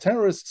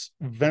terrorists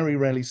very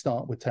rarely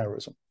start with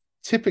terrorism.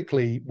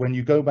 Typically, when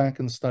you go back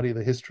and study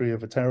the history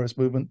of a terrorist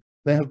movement,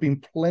 there have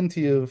been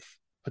plenty of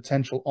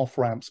potential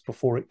off-ramps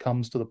before it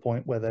comes to the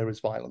point where there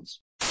is violence.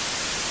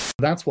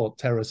 That's what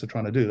terrorists are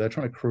trying to do. They're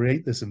trying to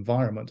create this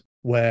environment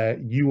where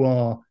you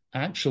are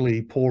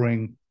actually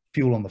pouring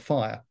fuel on the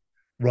fire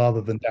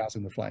rather than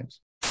dousing the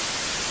flames.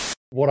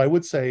 What I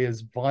would say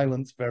is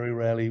violence very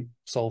rarely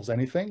solves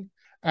anything,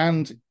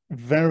 and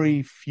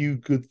very few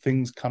good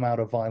things come out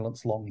of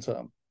violence long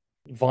term.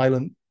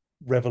 Violent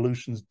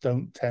revolutions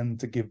don't tend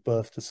to give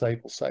birth to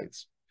stable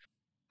states.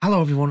 Hello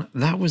everyone,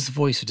 that was the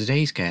voice of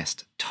today's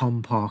guest,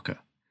 Tom Parker.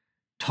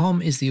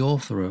 Tom is the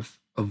author of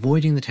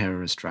Avoiding the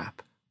Terrorist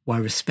Trap, Why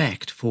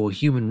Respect for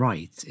Human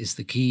Rights is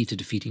the Key to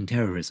Defeating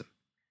Terrorism.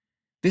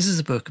 This is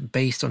a book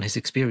based on his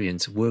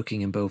experience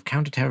working in both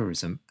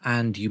counterterrorism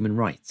and human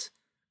rights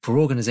for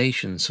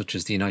organisations such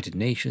as the United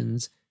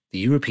Nations, the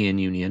European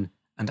Union,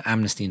 and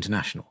Amnesty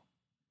International.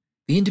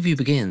 The interview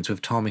begins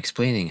with Tom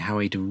explaining how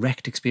a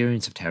direct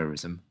experience of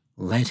terrorism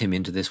led him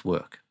into this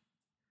work.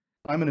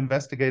 I'm an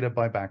investigator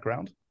by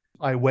background.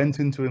 I went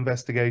into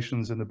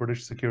investigations in the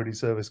British Security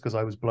Service because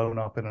I was blown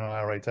up in an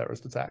IRA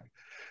terrorist attack.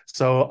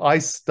 So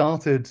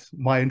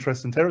my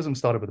interest in terrorism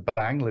started with a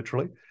bang,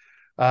 literally,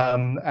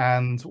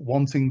 and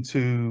wanting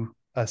to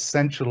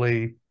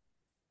essentially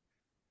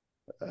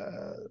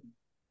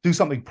do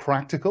something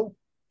practical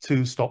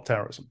to stop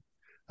terrorism.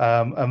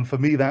 And for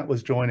me, that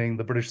was joining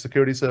the British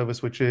Security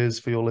Service, which is,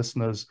 for your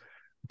listeners,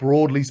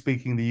 broadly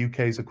speaking, the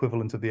UK's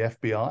equivalent of the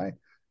FBI,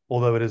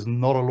 although it is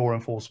not a law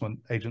enforcement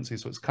agency.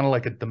 So it's kind of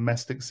like a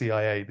domestic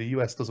CIA. The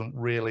US doesn't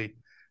really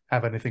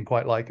have anything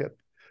quite like it.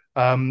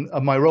 And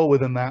my role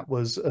within that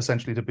was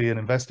essentially to be an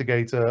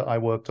investigator. I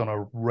worked on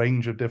a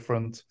range of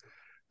different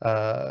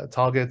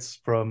targets,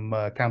 from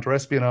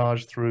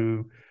counterespionage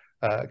through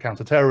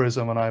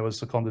counterterrorism, and I was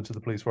seconded to the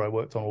police where I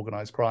worked on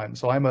organized crime.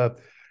 So I'm an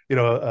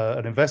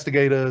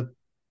investigator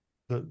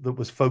that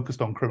was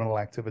focused on criminal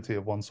activity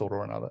of one sort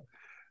or another.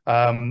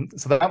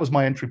 So that was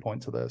my entry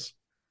point to this.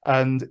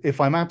 And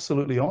if I'm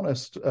absolutely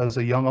honest, as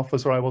a young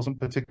officer, I wasn't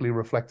particularly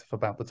reflective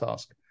about the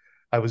task.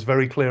 I was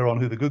very clear on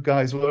who the good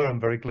guys were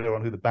and very clear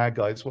on who the bad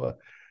guys were,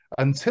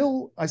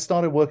 until I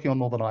started working on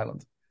Northern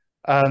Ireland.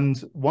 And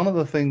one of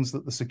the things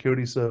that the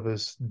security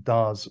service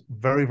does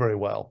very, very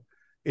well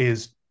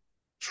is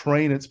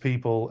train its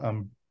people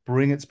and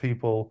bring its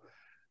people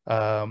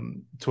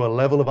to a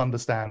level of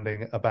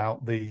understanding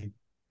about the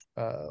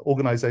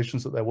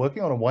organizations that they're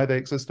working on and why they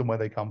exist and where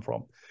they come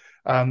from.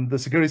 The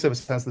security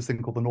service has this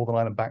thing called the Northern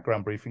Ireland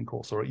Background Briefing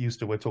Course, or it used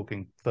to, we're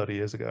talking 30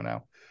 years ago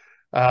now,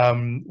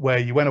 where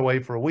you went away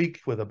for a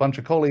week with a bunch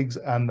of colleagues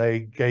and they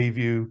gave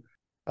you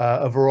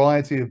a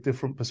variety of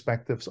different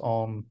perspectives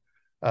on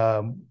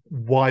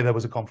why there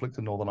was a conflict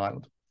in Northern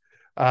Ireland.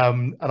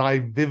 And I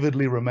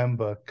vividly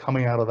remember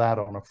coming out of that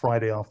on a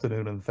Friday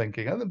afternoon and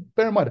thinking, and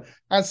bear in mind,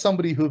 as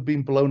somebody who had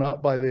been blown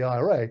up by the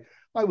IRA,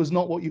 I was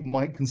not what you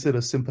might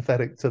consider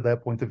sympathetic to their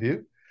point of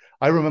view.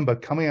 I remember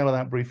coming out of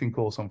that briefing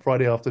course on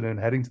Friday afternoon,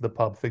 heading to the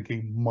pub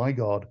thinking, my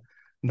God,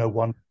 no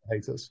wonder they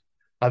hate us.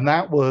 And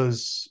that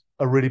was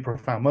a really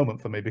profound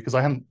moment for me, because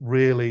I hadn't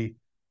really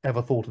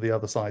ever thought of the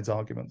other side's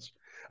arguments.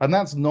 And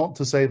that's not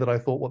to say that I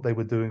thought what they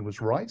were doing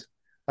was right.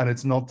 And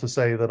it's not to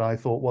say that I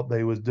thought what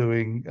they were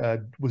doing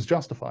was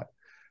justified.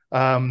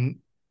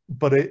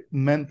 But it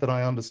meant that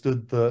I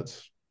understood that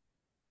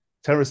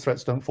terrorist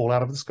threats don't fall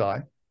out of the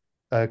sky,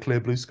 clear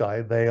blue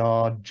sky. They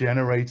are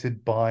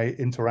generated by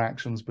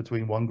interactions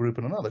between one group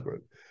and another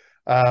group.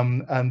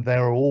 And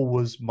there are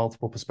always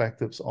multiple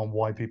perspectives on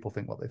why people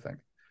think what they think.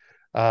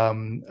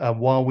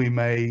 While we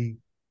may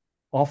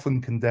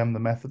often condemn the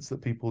methods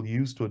that people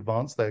use to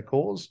advance their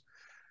cause,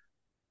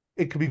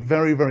 it can be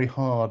very, very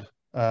hard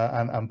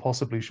and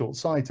possibly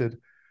short-sighted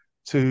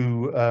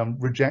to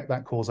reject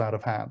that cause out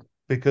of hand,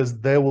 because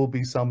there will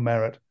be some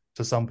merit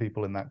to some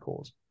people in that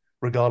cause,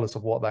 regardless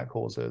of what that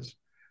cause is.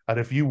 And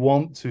if you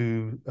want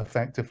to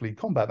effectively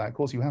combat that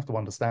cause, you have to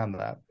understand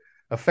that.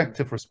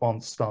 Effective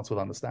response starts with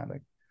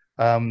understanding.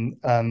 And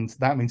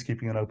that means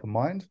keeping an open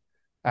mind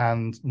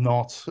and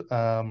not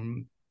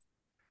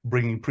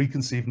bringing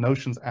preconceived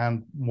notions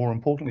and, more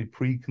importantly,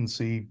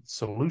 preconceived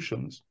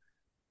solutions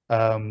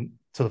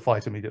to the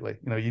fight immediately.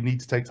 You need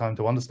to take time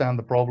to understand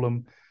the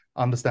problem,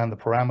 understand the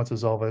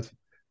parameters of it,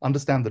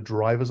 understand the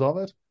drivers of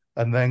it,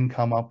 and then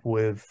come up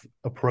with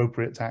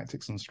appropriate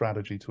tactics and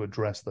strategy to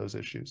address those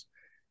issues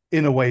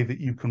in a way that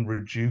you can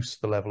reduce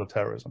the level of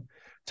terrorism.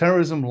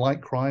 Terrorism,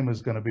 like crime,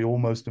 is going to be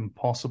almost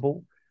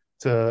impossible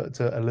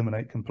to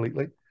eliminate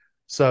completely.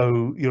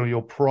 So,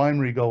 your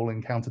primary goal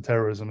in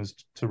counterterrorism is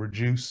to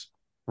reduce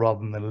rather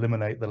than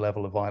eliminate the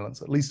level of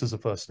violence, at least as a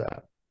first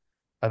step.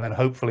 And then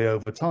hopefully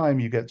over time,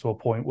 you get to a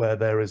point where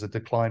there is a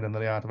decline in the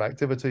amount of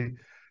activity.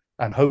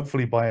 And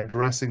hopefully by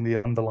addressing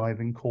the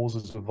underlying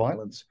causes of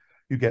violence,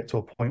 you get to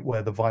a point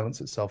where the violence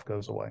itself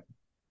goes away.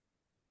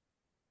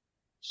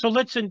 So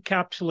let's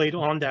encapsulate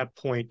on that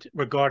point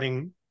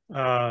regarding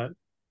the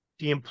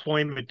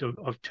employment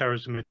of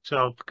terrorism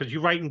itself, because you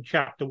write in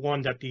chapter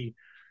 1 that the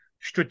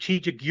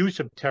strategic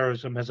use of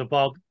terrorism has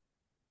evolved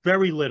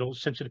very little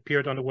since it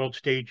appeared on the world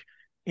stage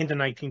in the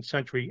 19th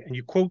century. And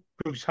you quote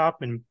Bruce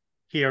Hoffman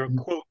here,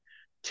 quote,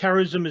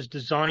 terrorism is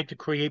designed to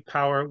create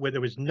power where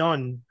there is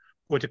none,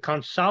 or to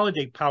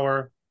consolidate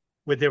power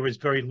where there is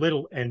very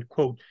little, end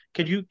quote.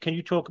 Can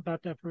you talk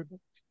about that for a bit?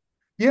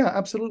 Yeah,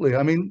 absolutely.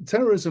 I mean,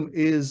 terrorism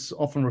is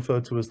often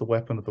referred to as the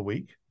weapon of the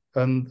weak,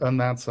 and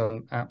that's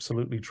an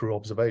absolutely true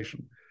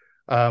observation.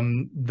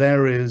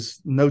 There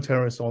is no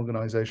terrorist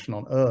organization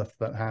on earth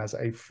that has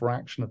a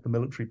fraction of the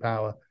military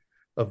power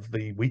of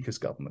the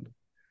weakest government.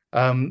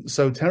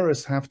 So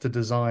terrorists have to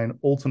design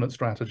alternate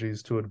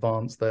strategies to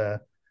advance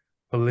their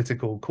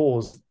political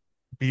cause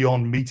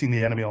beyond meeting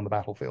the enemy on the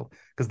battlefield,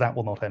 because that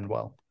will not end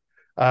well.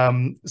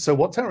 So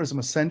what terrorism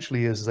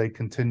essentially is a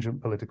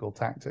contingent political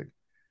tactic.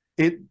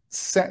 It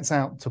sets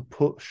out to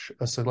push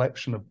a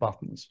selection of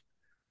buttons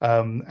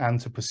and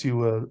to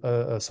pursue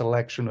a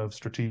selection of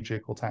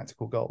strategic or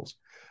tactical goals.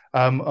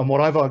 And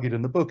what I've argued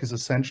in the book is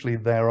essentially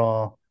there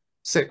are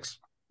 6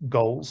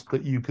 goals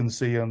that you can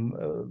see and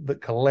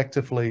that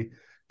collectively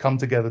come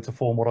together to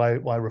form what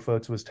I refer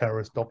to as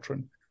terrorist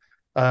doctrine.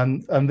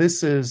 And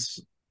this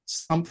is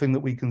something that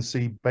we can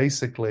see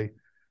basically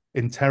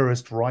in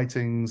terrorist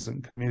writings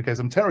and communiques.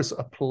 And terrorists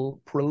are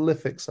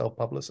prolific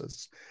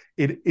self-publicists.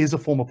 It is a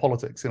form of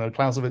politics. You know,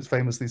 Clausewitz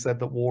famously said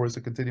that war is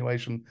a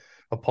continuation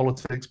of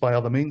politics by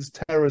other means.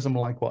 Terrorism,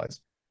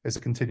 likewise, is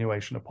a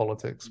continuation of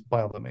politics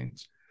by other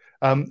means.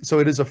 So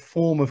it is a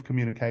form of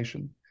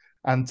communication.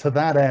 And to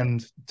that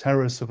end,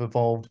 terrorists have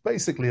evolved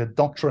basically a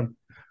doctrine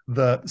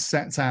that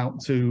sets out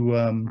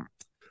to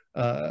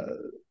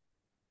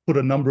put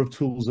a number of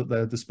tools at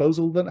their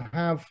disposal that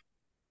have,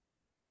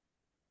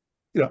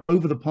 you know,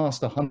 over the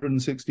past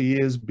 160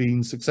 years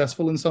been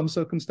successful in some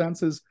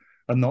circumstances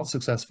and not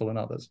successful in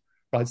others,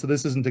 right? So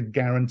this isn't a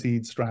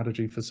guaranteed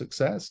strategy for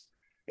success.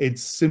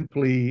 It's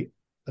simply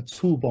a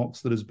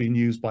toolbox that has been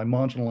used by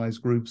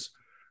marginalized groups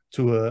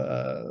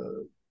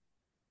to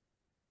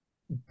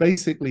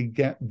basically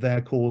get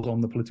their cause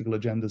on the political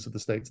agendas of the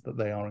states that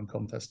they are in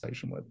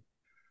contestation with.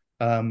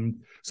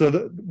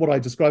 What I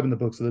describe in the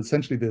book is that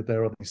essentially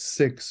there are these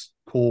 6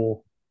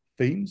 core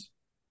themes.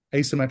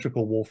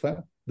 Asymmetrical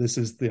warfare. This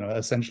is, you know,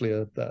 essentially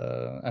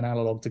an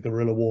analog to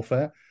guerrilla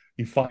warfare.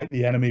 You fight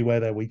the enemy where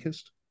they're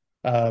weakest.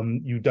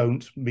 You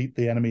don't meet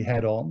the enemy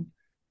head on.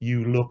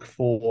 You look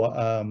for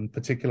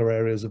particular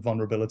areas of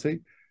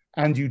vulnerability,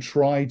 and you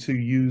try to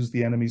use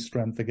the enemy's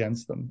strength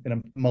against them in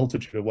a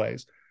multitude of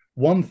ways.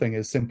 One thing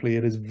is simply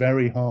it is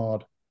very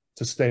hard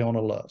to stay on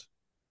alert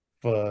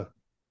for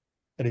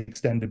an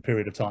extended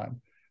period of time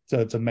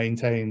to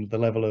maintain the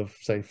level of,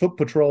 say, foot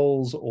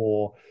patrols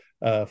or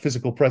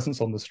physical presence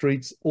on the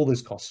streets. All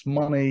this costs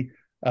money,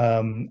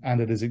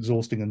 and it is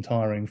exhausting and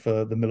tiring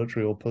for the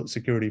military or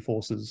security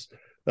forces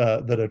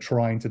that are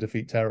trying to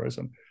defeat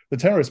terrorism. The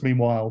terrorists,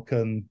 meanwhile,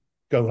 can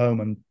go home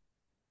and,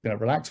 you know,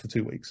 relax for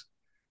 2 weeks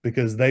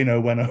because they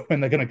know when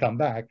they're going to come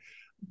back.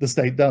 The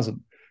state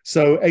doesn't.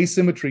 So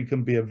asymmetry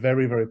can be a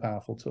very, very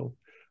powerful tool.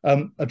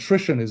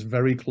 Attrition is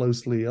very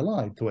closely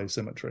allied to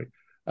asymmetry.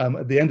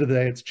 At the end of the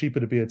day, it's cheaper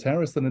to be a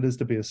terrorist than it is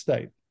to be a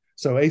state.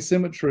 So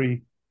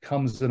asymmetry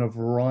comes in a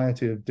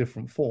variety of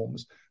different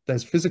forms.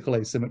 There's physical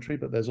asymmetry,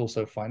 but there's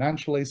also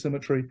financial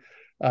asymmetry.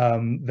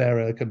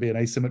 There can be an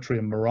asymmetry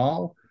in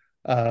morale.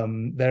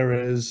 There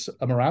is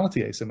a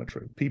morality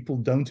asymmetry. People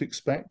don't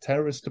expect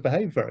terrorists to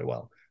behave very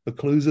well. The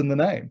clue's in the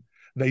name.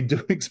 They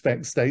do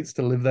expect states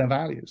to live their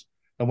values.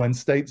 And when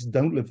states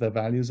don't live their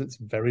values, it's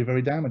very,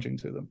 very damaging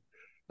to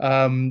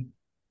them.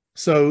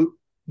 So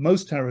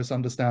most terrorists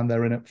understand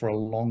they're in it for a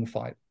long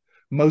fight.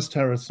 Most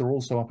terrorists are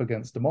also up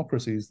against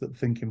democracies that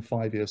think in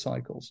 5-year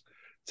cycles.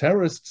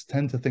 Terrorists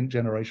tend to think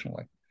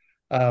generationally.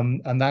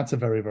 And that's a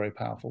very, very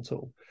powerful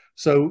tool.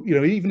 So, you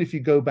know, even if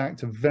you go back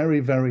to very,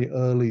 very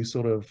early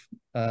sort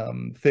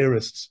of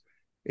theorists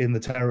in the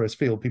terrorist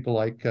field, people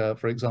like,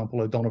 for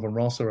example, O'Donovan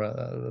Ross,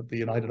 the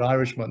United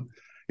Irishman,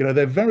 you know,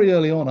 they're very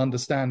early on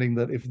understanding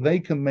that if they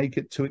can make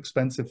it too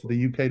expensive for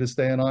the UK to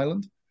stay an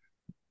island,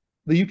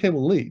 the UK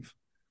will leave.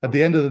 At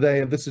the end of the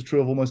day, this is true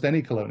of almost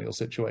any colonial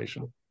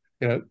situation.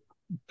 You know,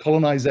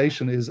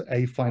 colonization is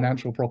a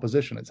financial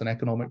proposition. It's an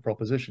economic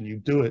proposition. You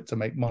do it to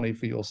make money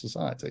for your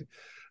society.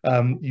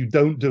 You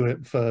don't do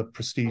it for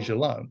prestige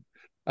alone.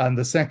 And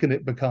the second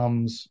it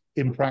becomes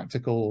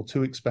impractical or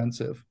too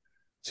expensive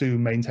to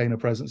maintain a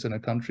presence in a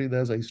country,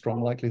 there's a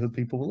strong likelihood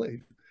people will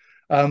leave.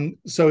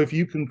 So if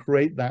you can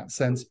create that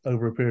sense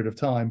over a period of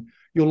time,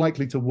 you're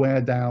likely to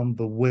wear down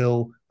the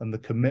will and the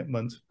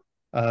commitment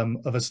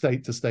of a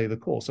state to stay the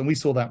course. And we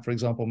saw that, for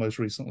example, most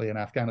recently in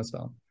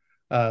Afghanistan,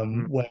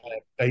 where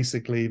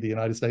basically the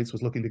United States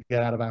was looking to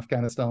get out of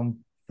Afghanistan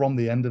from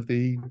the end of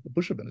the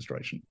Bush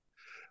administration.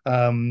 You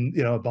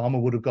know, Obama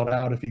would have got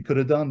out if he could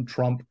have done.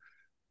 Trump,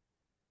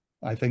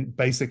 I think,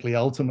 basically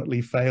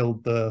ultimately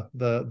failed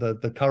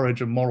the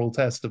courage and moral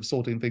test of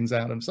sorting things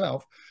out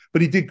himself.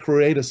 But he did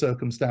create a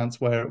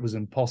circumstance where it was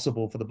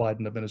impossible for the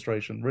Biden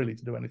administration really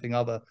to do anything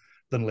other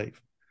than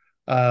leave.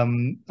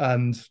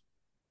 And,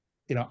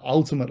 you know,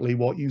 ultimately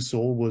what you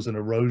saw was an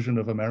erosion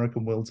of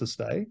American will to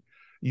stay.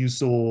 You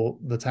saw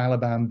the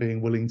Taliban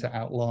being willing to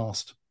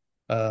outlast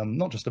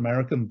not just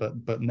American,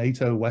 but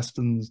NATO,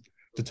 Western's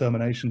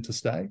determination to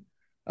stay.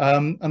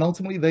 And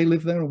ultimately, they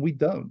live there and we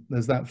don't.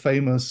 There's that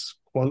famous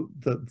quote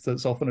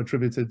that's often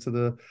attributed to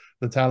the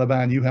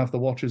Taliban: "You have the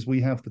watches,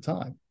 we have the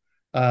time."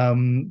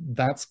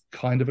 That's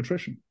kind of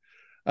attrition.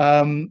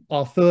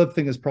 Our third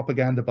thing is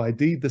propaganda by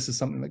deed. This is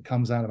something that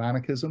comes out of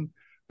anarchism.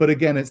 But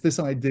again, it's this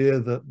idea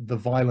that the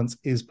violence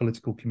is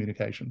political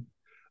communication,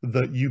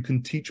 that you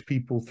can teach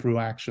people through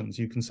actions,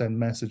 you can send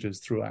messages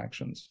through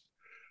actions.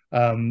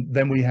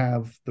 Then we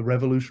have the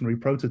revolutionary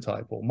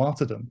prototype or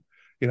martyrdom,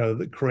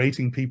 that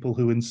creating people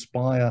who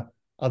inspire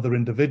other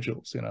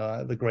individuals.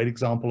 The great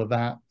example of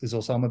that is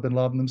Osama bin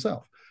Laden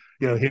himself.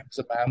 Here's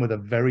a man with a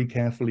very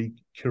carefully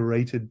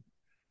curated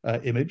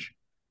image.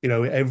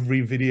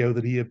 Every video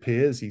that he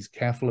appears, he's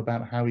careful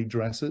about how he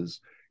dresses.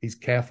 He's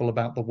careful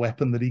about the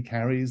weapon that he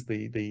carries,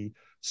 the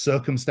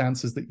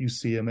circumstances that you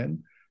see him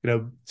in.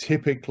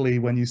 Typically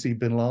when you see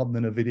bin Laden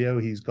in a video,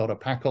 he's got a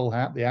Pakol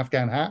hat, the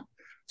Afghan hat,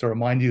 to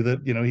remind you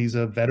that, he's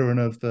a veteran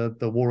of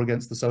the war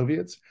against the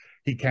Soviets.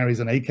 He carries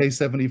an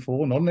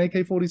AK-74, not an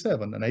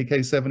AK-47, an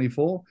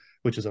AK-74,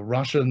 which is a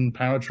Russian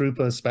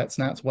paratrooper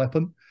Spetsnaz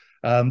weapon,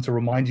 to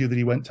remind you that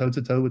he went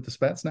toe-to-toe with the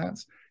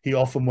Spetsnaz. He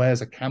often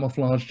wears a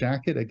camouflage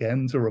jacket,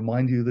 again, to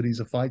remind you that he's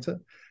a fighter.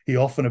 He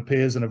often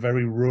appears in a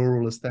very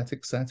rural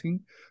aesthetic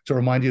setting to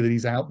remind you that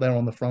he's out there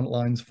on the front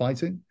lines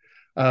fighting.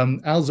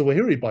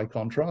 Al-Zawahiri, by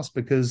contrast,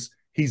 because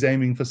he's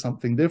aiming for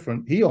something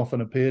different, he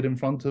often appeared in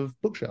front of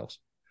bookshelves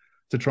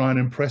to try and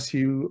impress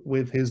you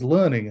with his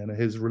learning and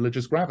his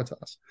religious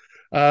gravitas.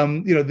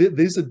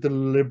 These are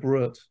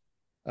deliberate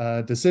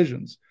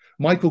decisions.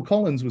 Michael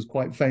Collins was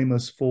quite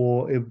famous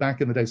for,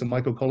 back in the day, so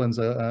Michael Collins,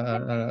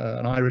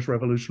 an Irish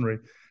revolutionary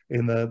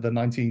in the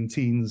 19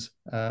 teens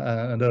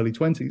and early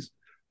 20s,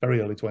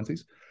 very early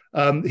 20s.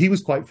 He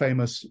was quite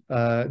famous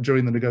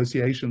during the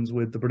negotiations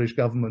with the British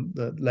government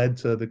that led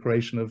to the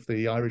creation of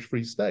the Irish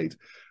Free State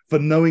for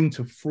knowing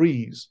to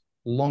freeze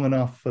long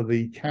enough for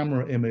the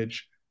camera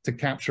image to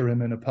capture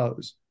him in a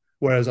pose,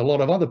 whereas a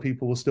lot of other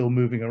people were still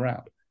moving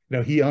around.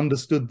 He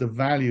understood the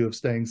value of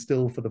staying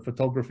still for the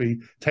photography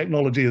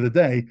technology of the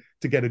day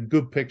to get a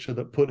good picture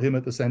that put him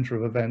at the center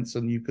of events,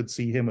 and you could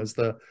see him as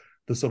the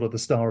sort of the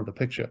star of the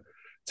picture.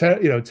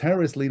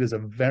 Terrorist leaders are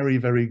very,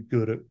 very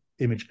good at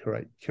image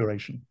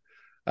curation.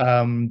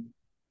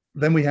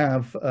 Then we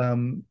have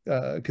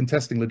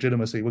contesting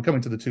legitimacy. We're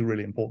coming to the two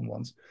really important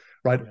ones,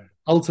 right? Yeah.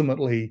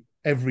 Ultimately,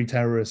 every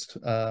terrorist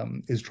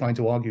is trying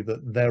to argue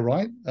that they're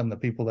right and the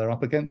people they're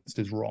up against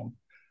is wrong.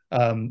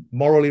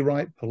 Morally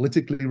right,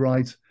 politically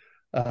right,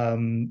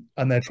 and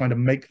they're trying to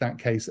make that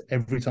case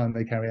every time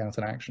they carry out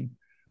an action.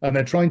 And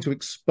they're trying to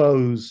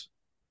expose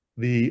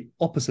the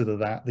opposite of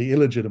that, the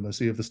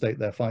illegitimacy of the state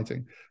they're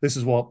fighting. This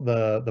is what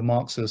the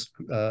Marxist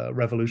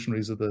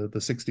revolutionaries of the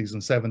 60s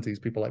and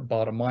 70s, people like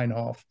Baader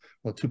Meinhof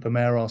or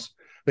Tupamaros,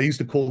 they used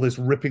to call this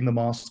ripping the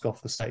mask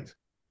off the state.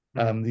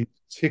 You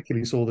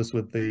particularly saw this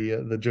with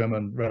the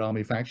German Red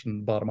Army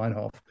faction, Baader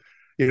Meinhof,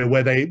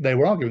 where they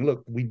were arguing,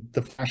 look,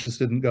 the fascists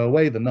didn't go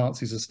away, the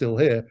Nazis are still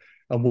here,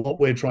 and what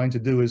we're trying to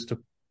do is to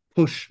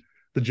push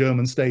the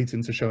German state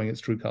into showing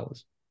its true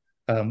colors,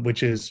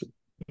 which is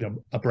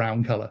a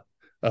brown color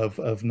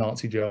of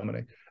Nazi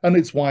Germany. And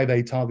it's why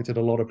they targeted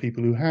a lot of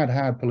people who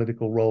had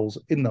political roles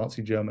in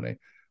Nazi Germany,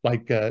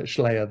 like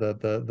Schleyer,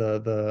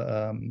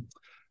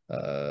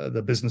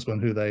 the businessman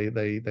who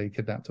they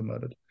kidnapped and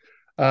murdered.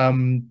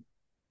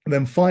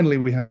 Then finally,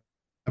 we have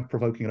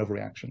provoking an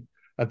overreaction.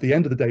 At the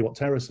end of the day, what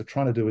terrorists are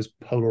trying to do is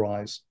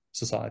polarize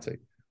society.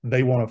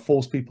 They want to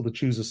force people to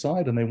choose a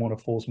side, and they want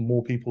to force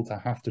more people to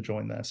have to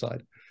join their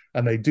side.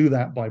 And they do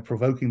that by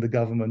provoking the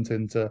government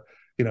into,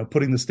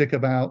 putting the stick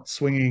about,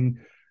 swinging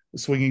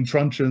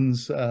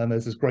truncheons. And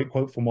there's this great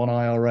quote from one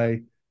IRA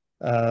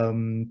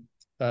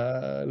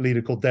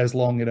leader called Des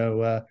Long,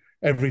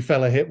 every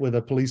fella hit with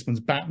a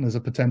policeman's baton is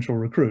a potential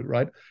recruit,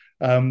 right?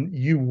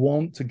 You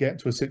want to get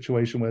to a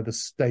situation where the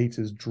state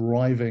is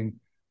driving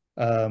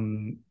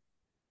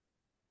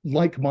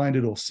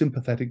like-minded or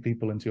sympathetic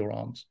people into your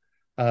arms.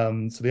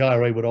 So the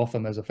IRA would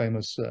often, there's a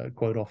famous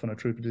quote often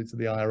attributed to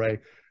the IRA,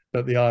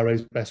 that the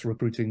IRA's best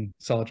recruiting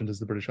sergeant is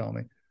the British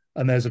Army.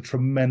 And there's a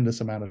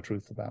tremendous amount of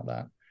truth about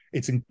that.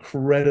 It's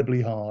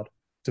incredibly hard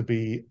to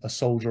be a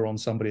soldier on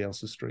somebody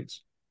else's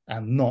streets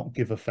and not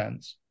give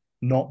offense,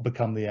 not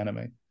become the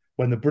enemy.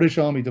 When the British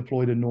Army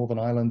deployed in Northern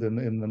Ireland in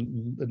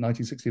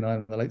 1969,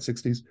 in the late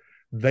 60s,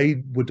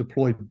 they were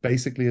deployed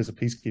basically as a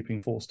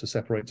peacekeeping force to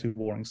separate two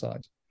warring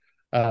sides.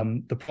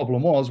 The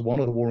problem was one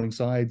of the warring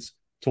sides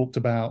talked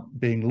about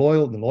being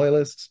loyal, the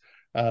loyalists.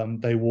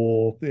 They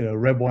wore,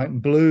 red, white,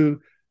 and blue.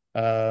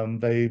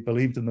 They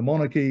believed in the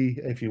monarchy.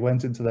 If you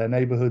went into their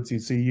neighborhoods,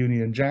 you'd see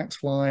Union Jacks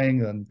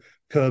flying and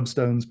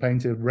curbstones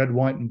painted red,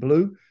 white, and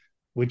blue,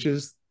 which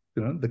is,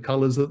 the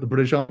colors that the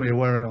British Army are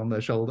wearing on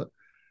their shoulder.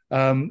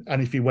 And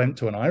if you went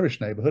to an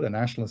Irish neighborhood, a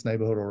nationalist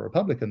neighborhood, or a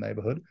Republican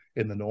neighborhood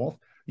in the north,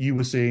 you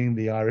were seeing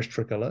the Irish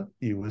tricolour.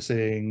 You were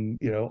seeing,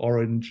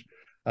 orange,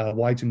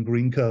 white, and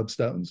green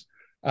curbstones.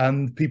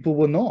 And people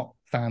were not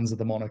fans of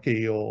the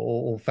monarchy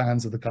or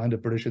fans of the kind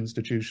of British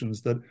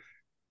institutions that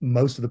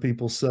most of the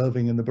people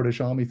serving in the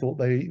British Army thought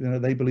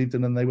they believed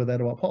in and they were there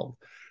to uphold.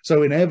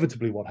 So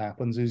inevitably what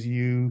happens is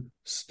you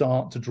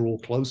start to draw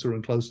closer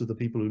and closer to the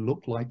people who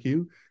look like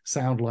you,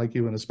 sound like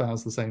you, and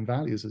espouse the same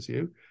values as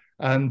you,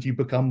 and you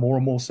become more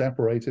and more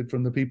separated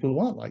from the people who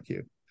aren't like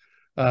you.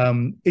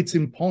 It's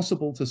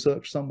impossible to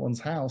search someone's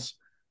house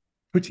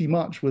pretty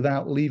much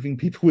without leaving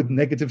people with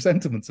negative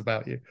sentiments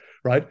about you,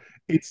 right?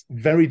 It's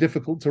very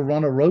difficult to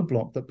run a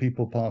roadblock that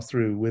people pass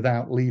through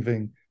without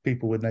leaving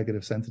people with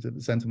negative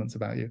sentiments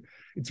about you.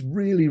 It's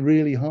really,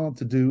 really hard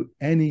to do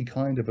any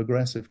kind of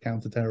aggressive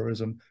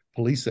counterterrorism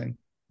policing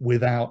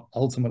without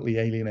ultimately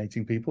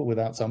alienating people,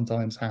 without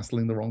sometimes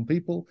hassling the wrong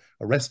people,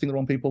 arresting the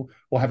wrong people,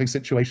 or having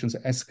situations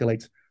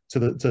escalate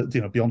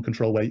to beyond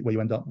control where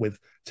you end up with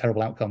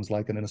terrible outcomes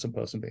like an innocent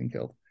person being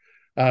killed.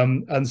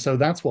 And so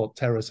that's what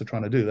terrorists are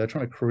trying to do. They're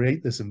trying to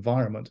create this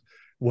environment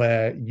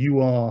where you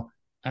are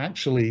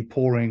actually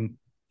pouring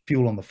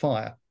fuel on the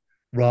fire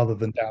rather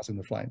than dousing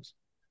the flames.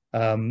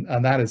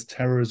 And that is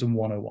terrorism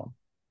 101.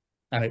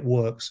 And it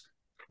works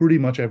pretty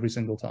much every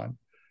single time.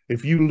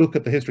 If you look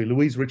at the history,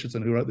 Louise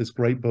Richardson, who wrote this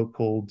great book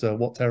called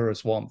What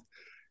Terrorists Want,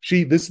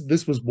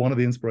 this was one of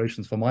the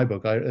inspirations for my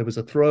book. It was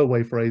a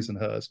throwaway phrase in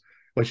hers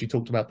where she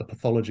talked about the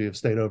pathology of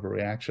state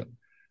overreaction.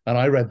 And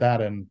I read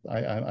that and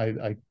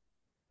I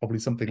probably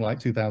something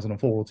like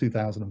 2004 or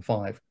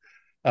 2005.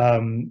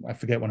 I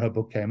forget when her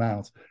book came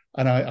out.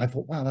 And I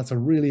thought, wow, that's a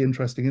really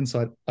interesting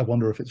insight. I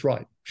wonder if it's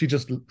right. She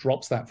just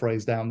drops that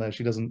phrase down there.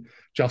 She doesn't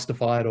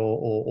justify it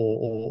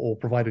or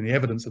provide any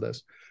evidence of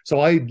this. So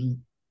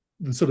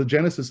the sort of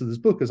genesis of this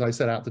book is I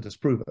set out to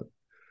disprove it.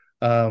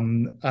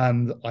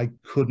 And I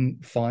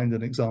couldn't find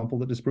an example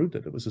that disproved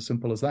it. It was as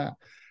simple as that.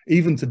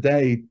 Even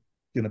today,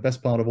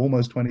 best part of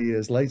almost 20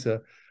 years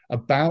later,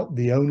 about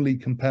the only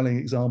compelling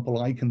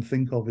example I can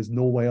think of is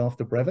Norway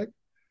after Breivik.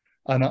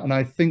 And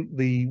I think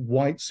the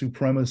white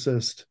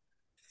supremacist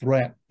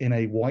threat in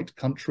a white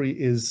country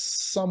is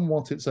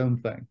somewhat its own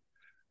thing.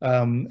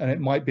 And it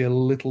might be a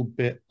little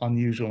bit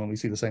unusual when we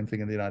see the same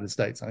thing in the United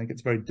States. I think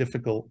it's very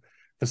difficult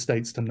for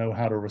states to know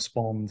how to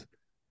respond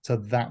to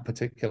that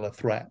particular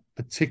threat,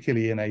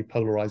 particularly in a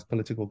polarized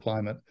political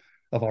climate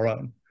of our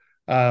own.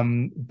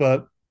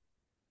 But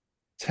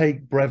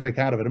take Breivik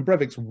out of it, and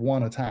Breivik's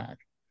one attack,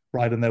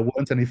 right? And there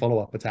weren't any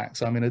follow-up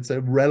attacks. I mean, it's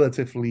a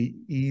relatively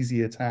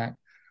easy attack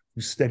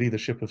to steady the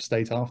ship of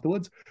state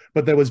afterwards.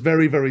 But there was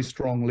very, very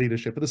strong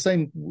leadership. But the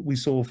same we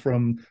saw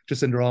from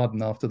Jacinda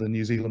Ardern after the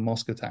New Zealand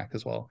mosque attack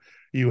as well.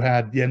 You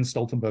had Jens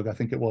Stoltenberg, I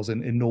think it was,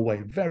 in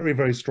Norway, very,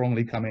 very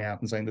strongly coming out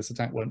and saying this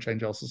attack won't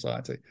change our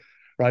society,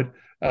 right?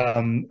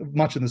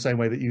 Much in the same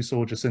way that you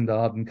saw Jacinda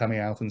Ardern coming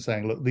out and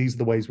saying, look, these are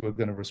the ways we're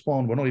going to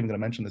respond. We're not even going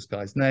to mention this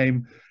guy's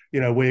name.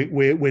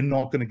 We're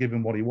not going to give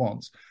him what he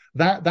wants.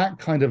 That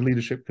kind of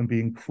leadership can be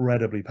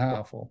incredibly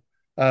powerful.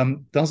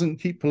 Doesn't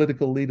keep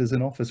political leaders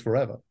in office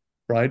forever,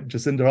 right?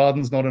 Jacinda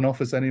Ardern's not in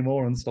office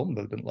anymore, and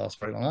Stoltenberg didn't last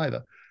very long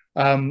either.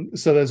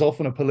 So there's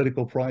often a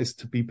political price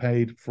to be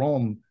paid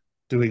from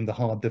doing the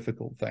hard,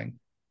 difficult thing.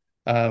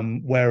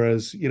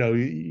 Whereas,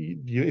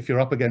 if you're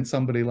up against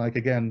somebody like,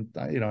 again,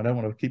 I don't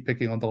want to keep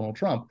picking on Donald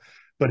Trump,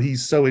 but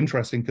he's so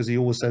interesting because he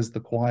always says the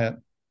quiet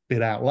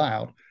bit out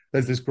loud.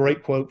 There's this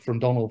great quote from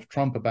Donald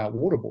Trump about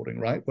waterboarding,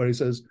 right? Where he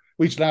says,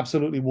 we should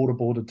absolutely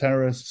waterboard the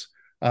terrorists.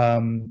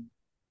 And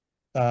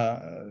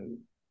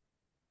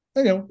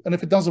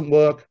if it doesn't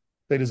work,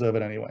 they deserve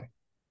it anyway,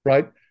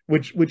 right?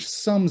 Which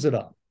sums it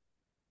up,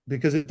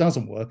 because it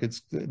doesn't work.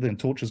 Then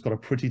torture's got a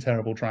pretty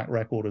terrible track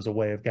record as a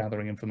way of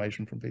gathering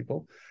information from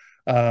people.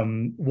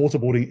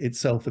 Waterboarding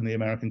itself in the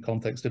American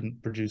context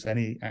didn't produce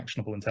any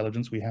actionable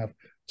intelligence. We have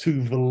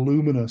two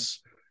voluminous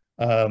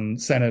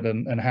Senate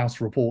and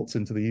House reports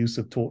into the use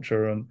of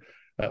torture and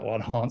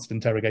enhanced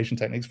interrogation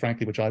techniques,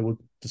 frankly, which I would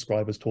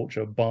describe as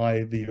torture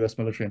by the US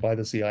military and by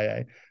the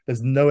CIA.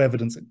 There's no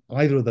evidence in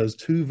either of those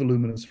two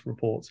voluminous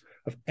reports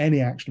of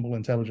any actionable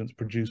intelligence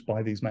produced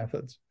by these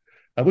methods,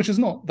 which is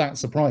not that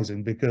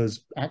surprising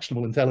because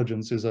actionable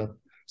intelligence is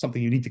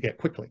something you need to get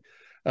quickly.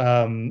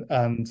 And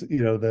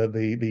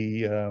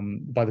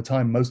by the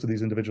time most of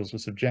these individuals were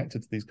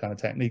subjected to these kind of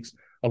techniques,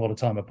 a lot of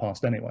time had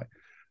passed anyway.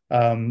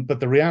 But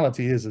the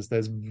reality is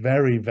there's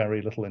very,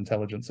 very little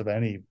intelligence of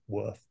any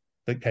worth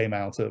that came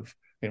out of,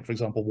 for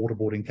example,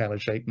 waterboarding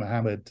Khalid Sheikh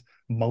Mohammed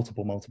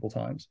multiple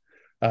times.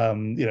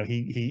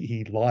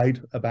 He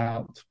lied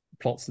about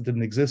plots that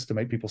didn't exist to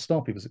make people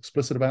stop. He was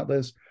explicit about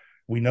this.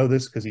 We know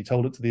this because he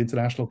told it to the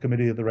International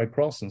Committee of the Red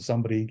Cross, and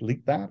somebody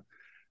leaked that.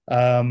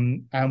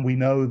 And we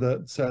know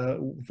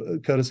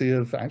that, courtesy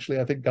of actually,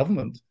 I think,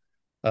 government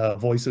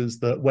voices,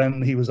 that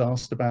when he was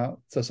asked about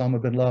Osama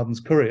bin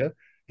Laden's courier,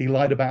 he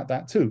lied about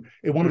that too.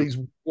 In one of these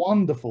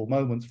wonderful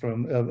moments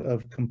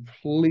of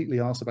completely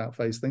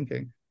arse-about-face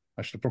thinking.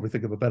 I should probably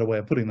think of a better way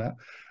of putting that.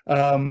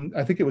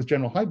 I think it was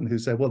General Hyden who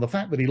said, well, the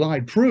fact that he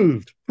lied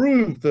proved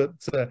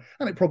that,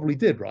 and it probably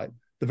did, right?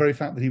 The very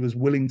fact that he was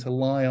willing to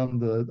lie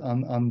under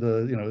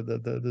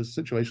the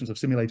situations of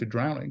simulated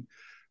drowning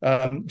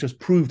just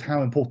proved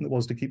how important it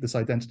was to keep this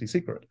identity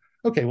secret.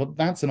 Okay, well,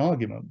 that's an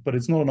argument, but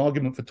it's not an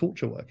argument for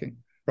torture working,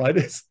 right?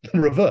 It's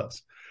the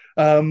reverse.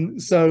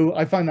 So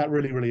I find that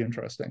really, really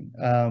interesting.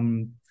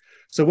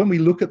 So when we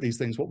look at these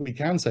things, what we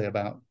can say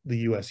about the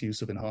US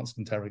use of enhanced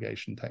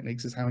interrogation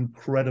techniques is how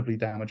incredibly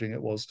damaging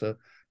it was to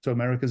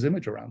America's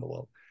image around the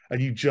world.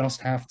 And you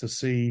just have to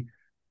see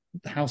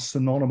how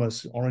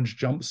synonymous orange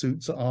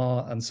jumpsuits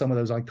are and some of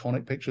those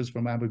iconic pictures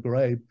from Abu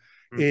Ghraib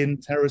in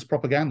terrorist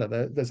propaganda.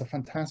 There's a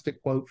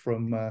fantastic quote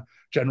from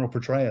General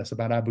Petraeus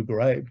about Abu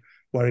Ghraib,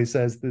 where he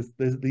says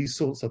these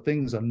sorts of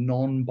things are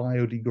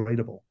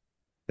non-biodegradable.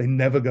 They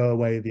never go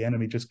away. The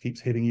enemy just keeps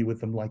hitting you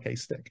with them like a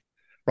stick,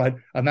 right?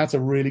 And that's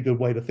a really good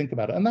way to think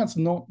about it. And that's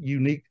not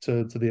unique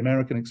to the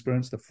American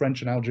experience. The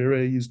French in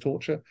Algeria used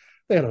torture.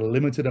 They had a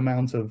limited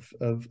amount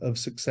of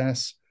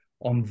success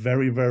on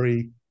very,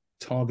 very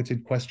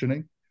targeted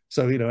questioning.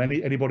 So,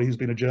 anybody who's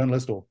been a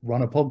journalist or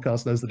run a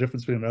podcast knows the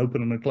difference between an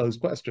open and a closed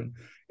question.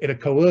 In a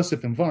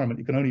coercive environment,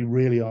 you can only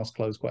really ask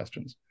closed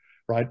questions,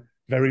 right?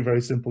 Very,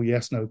 very simple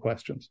yes/no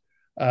questions.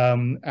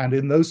 And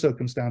in those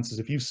circumstances,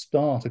 if you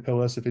start a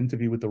coercive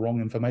interview with the wrong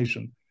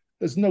information,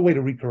 there's no way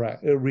to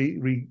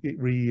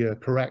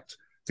correct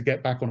to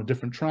get back on a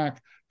different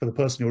track for the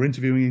person you're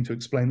interviewing to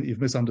explain that you've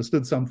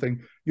misunderstood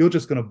something. You're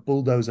just going to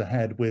bulldoze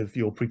ahead with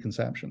your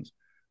preconceptions.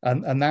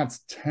 And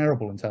that's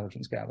terrible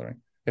intelligence gathering.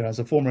 As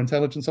a former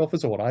intelligence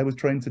officer, what I was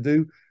trained to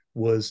do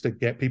was to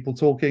get people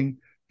talking,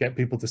 get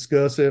people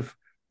discursive,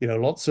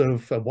 lots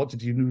of what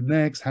did you do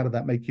next? How did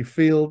that make you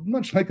feel?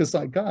 Much like a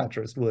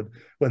psychiatrist would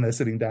when they're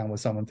sitting down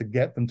with someone, to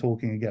get them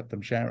talking and get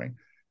them sharing.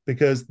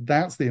 Because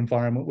that's the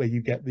environment where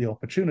you get the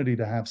opportunity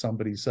to have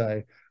somebody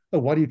say, oh,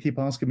 why do you keep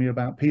asking me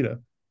about Peter?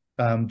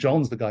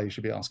 John's the guy you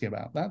should be asking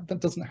about.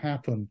 That doesn't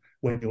happen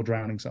when you're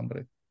drowning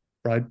somebody,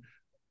 right?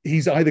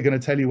 He's either going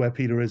to tell you where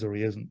Peter is or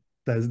he isn't.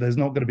 There's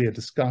not going to be a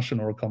discussion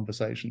or a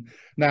conversation.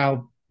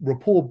 Now,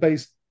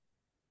 rapport-based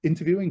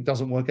interviewing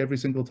doesn't work every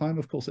single time.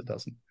 Of course it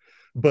doesn't.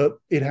 But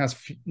it has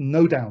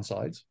no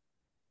downsides.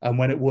 And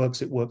when it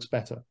works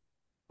better.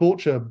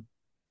 Torture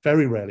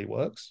very rarely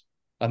works.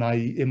 And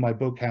in my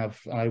book,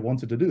 I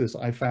wanted to do this.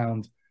 I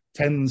found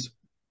tens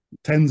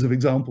of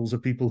examples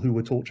of people who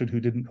were tortured who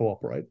didn't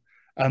cooperate.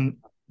 And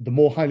the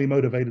more highly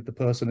motivated the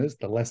person is,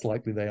 the less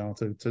likely they are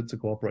to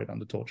cooperate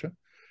under torture.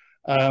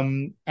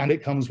 And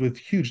it comes with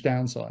huge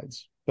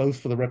downsides, both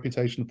for the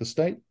reputation of the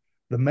state,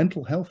 the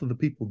mental health of the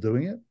people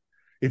doing it.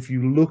 If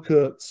you look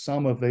at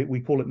some of we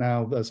call it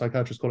now,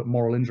 psychiatrists call it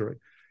moral injury.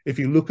 If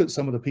you look at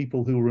some of the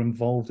people who were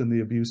involved in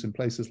the abuse in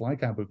places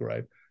like Abu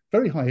Ghraib,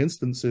 very high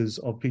instances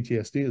of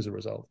PTSD as a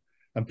result.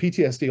 And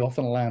PTSD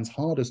often lands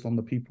hardest on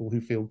the people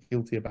who feel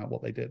guilty about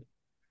what they did,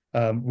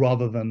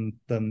 rather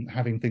than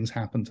having things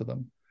happen to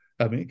them.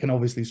 I mean, it can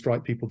obviously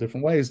strike people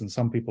different ways, and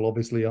some people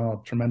obviously are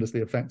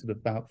tremendously affected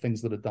about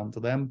things that are done to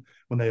them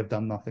when they have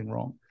done nothing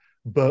wrong.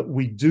 But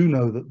we do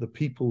know that the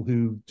people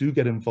who do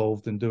get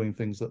involved in doing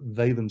things that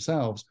they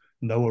themselves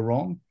know are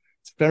wrong,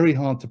 it's very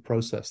hard to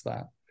process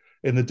that.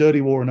 In the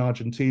dirty war in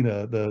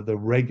Argentina, the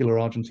regular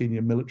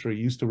Argentinian military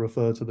used to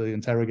refer to the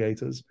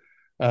interrogators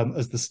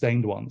as the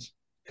stained ones,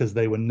 because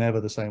they were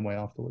never the same way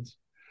afterwards.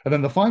 And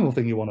then the final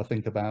thing you want to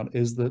think about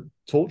is that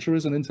torture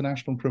is an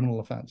international criminal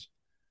offense.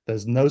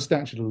 There's no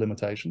statute of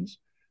limitations.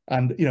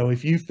 And,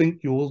 if you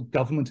think your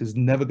government is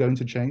never going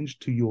to change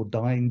to your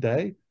dying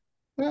day,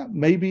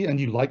 maybe, and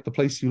you like the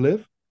place you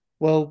live,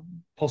 well,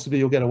 possibly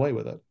you'll get away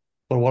with it.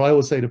 But what I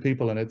always say to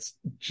people, and it's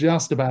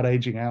just about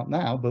aging out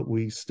now, but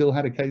we still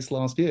had a case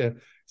last year,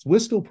 is we're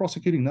still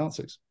prosecuting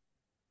Nazis.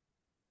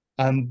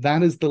 And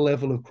that is the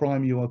level of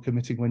crime you are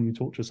committing when you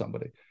torture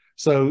somebody.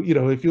 So,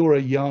 if you're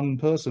a young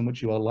person,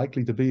 which you are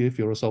likely to be if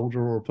you're a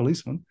soldier or a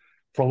policeman,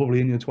 probably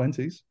in your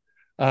 20s,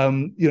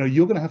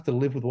 you're going to have to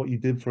live with what you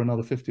did for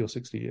another 50 or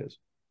 60 years.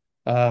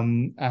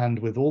 And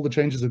with all the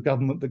changes of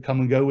government that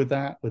come and go with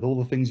that, with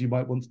all the things you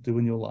might want to do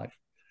in your life.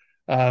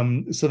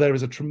 So there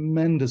is a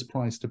tremendous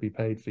price to be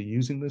paid for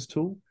using this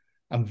tool,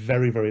 and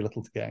very, very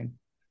little to gain.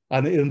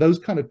 And those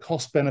kind of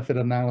cost-benefit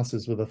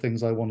analysis were the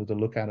things I wanted to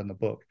look at in the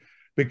book,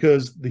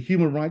 because the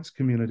human rights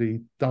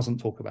community doesn't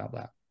talk about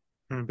that.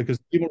 Because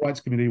the human rights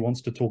community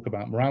wants to talk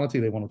about morality,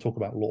 they want to talk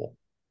about law,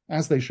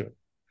 as they should.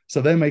 So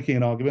they're making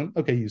an argument,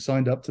 okay, you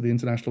signed up to the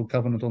International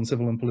Covenant on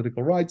Civil and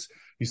Political Rights,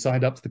 you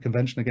signed up to the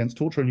Convention Against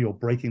Torture, and you're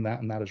breaking that,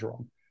 and that is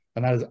wrong.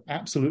 And that is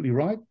absolutely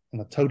right,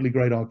 and a totally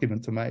great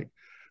argument to make.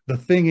 The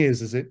thing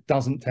is it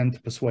doesn't tend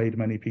to persuade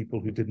many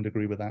people who didn't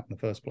agree with that in the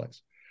first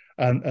place.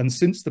 And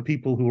since the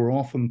people who are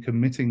often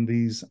committing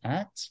these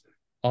acts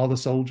are the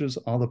soldiers,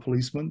 are the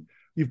policemen,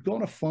 you've got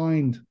to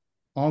find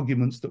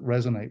arguments that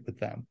resonate with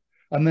them.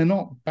 And they're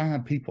not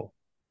bad people,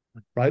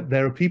 right?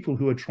 There are people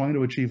who are trying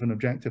to achieve an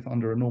objective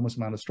under enormous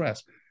amount of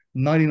stress.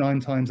 99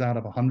 times out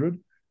of 100,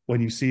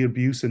 when you see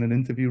abuse in an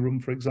interview room,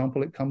 for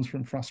example, it comes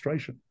from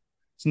frustration.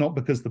 It's not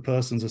because the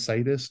person's a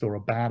sadist or a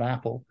bad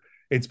apple.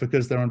 It's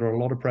because they're under a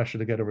lot of pressure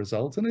to get a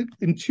result. And it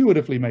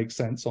intuitively makes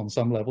sense on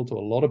some level to a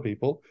lot of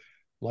people,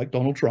 like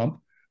Donald Trump,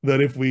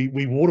 that if we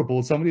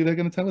waterboard somebody, they're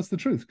going to tell us the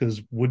truth,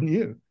 because wouldn't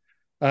you?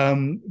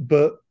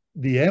 But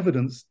the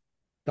evidence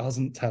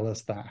doesn't tell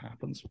us that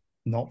happens.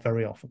 Not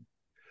very often.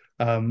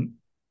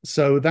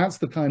 So that's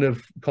the kind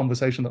of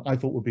conversation that I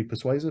thought would be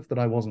persuasive that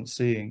I wasn't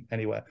seeing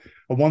anywhere.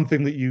 And one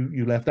thing that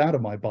you left out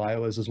of my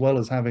bio is, as well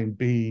as having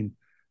been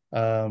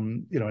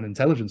an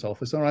intelligence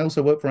officer, I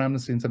also worked for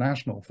Amnesty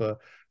International for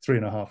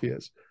 3.5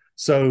 years.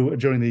 So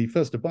during the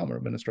first Obama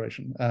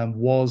administration,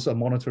 was a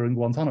monitor in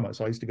Guantanamo.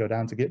 So I used to go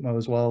down to Gitmo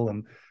as well,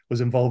 and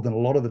was involved in a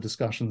lot of the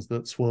discussions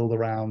that swirled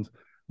around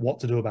what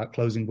to do about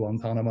closing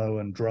Guantanamo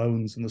and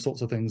drones and the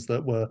sorts of things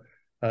that were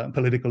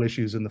political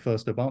issues in the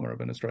first Obama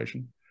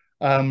administration.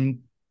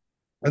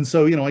 And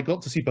so, I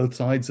got to see both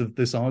sides of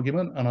this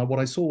argument, and what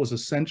I saw was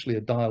essentially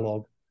a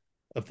dialogue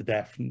of the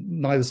deaf.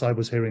 Neither side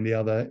was hearing the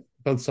other.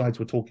 Both sides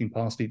were talking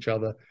past each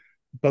other.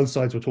 Both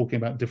sides were talking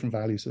about different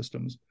value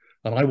systems.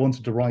 And I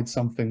wanted to write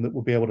something that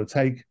would be able to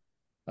take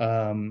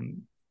the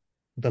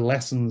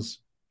lessons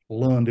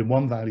learned in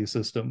one value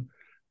system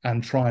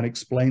and try and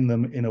explain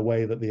them in a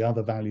way that the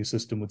other value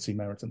system would see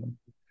merit in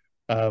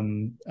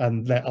them,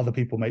 and let other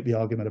people make the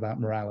argument about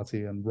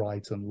morality and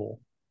right and law.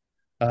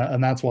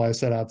 And that's why I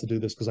set out to do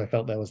this, because I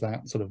felt there was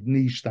that sort of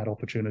niche, that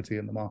opportunity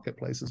in the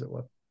marketplace, as it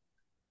were.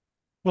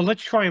 Well,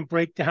 let's try and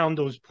break down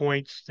those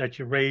points that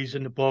you raised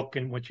in the book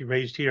and what you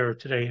raised here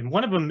today. And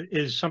one of them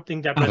is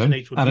something that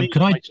resonates with me.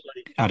 Can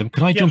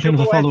I jump in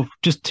with a follow-up?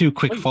 Just two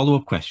quick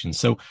follow-up questions.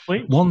 So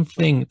one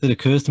thing that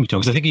occurs to me,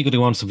 Tom, because I think you're going to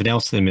go on something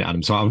else in a minute,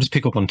 Adam, so I'll just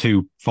pick up on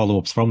two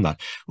follow-ups from that.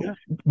 Yeah.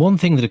 One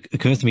thing that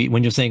occurs to me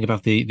when you're saying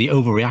about the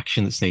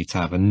overreaction that states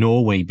have, and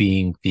Norway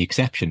being the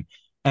exception,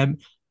 it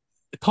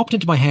popped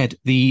into my head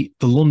the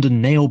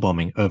London nail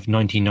bombing of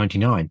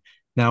 1999.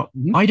 Now,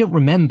 I don't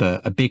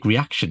remember a big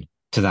reaction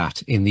to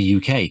that in the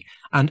UK.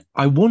 And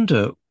I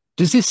wonder,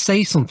 does this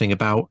say something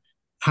about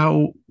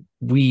how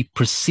we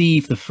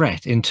perceive the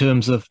threat in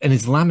terms of an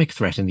Islamic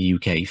threat in the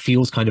UK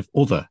feels kind of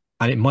other,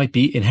 and it might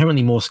be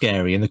inherently more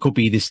scary, and there could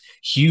be this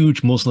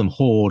huge Muslim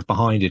horde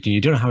behind it, and you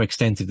don't know how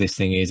extensive this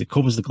thing is. It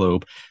covers the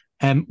globe.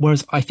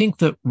 Whereas I think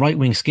that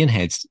right-wing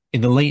skinheads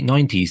in the late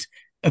 90s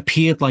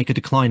appeared like a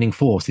declining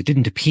force. It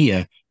didn't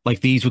appear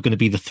like these were going to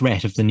be the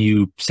threat of the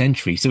new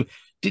century. So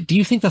do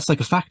you think that's like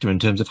a factor in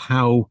terms of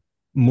how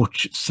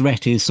much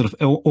threat is sort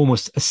of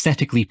almost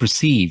aesthetically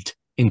perceived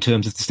in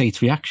terms of the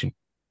state's reaction?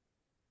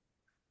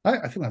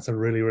 I think that's a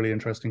really, really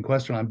interesting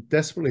question. I'm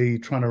desperately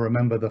trying to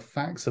remember the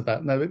facts of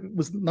that. No, it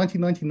was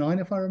 1999,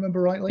 if I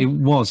remember rightly. It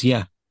was,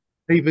 yeah.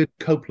 David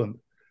Copeland.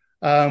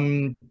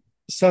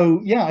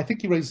 So, yeah, I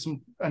think you raised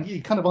some, and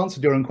you kind of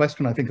answered your own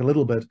question, I think, a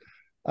little bit.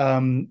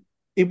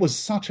 It was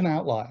such an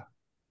outlier.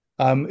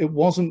 It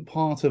wasn't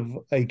part of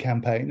a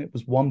campaign. It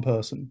was one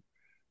person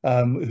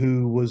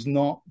who was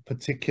not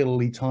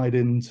particularly tied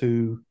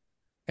into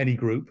any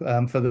group.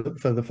 For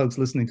the folks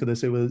listening to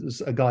this, it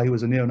was a guy who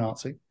was a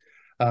neo-Nazi.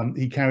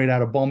 He carried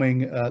out a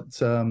bombing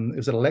at it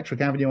was at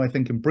Electric Avenue, I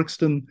think, in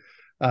Brixton,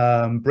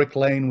 Brick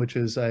Lane, which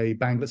is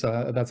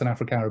that's an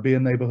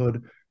Afro-Caribbean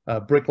neighborhood,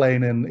 Brick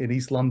Lane in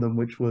East London,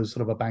 which was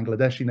sort of a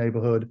Bangladeshi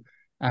neighborhood,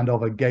 and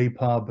of a gay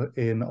pub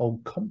in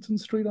Old Compton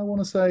Street, I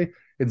want to say,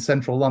 in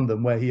central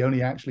London, where he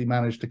only actually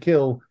managed to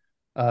kill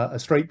a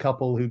straight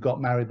couple who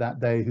got married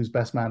that day, whose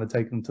best man had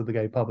taken them to the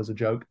gay pub as a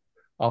joke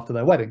after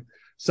their wedding.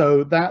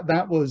 So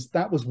that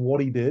was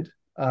what he did.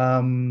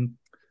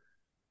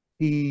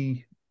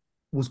 He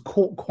was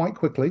caught quite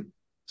quickly.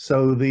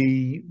 So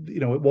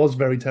it was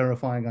very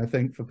terrifying, I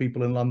think, for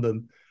people in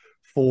London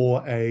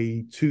for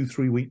a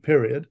 2-3 week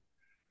period.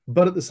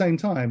 But at the same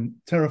time,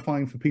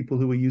 terrifying for people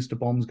who were used to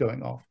bombs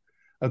going off.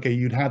 Okay,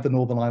 you'd had the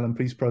Northern Ireland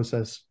peace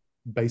process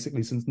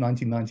basically since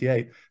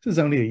 1998. This is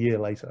only a year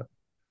later.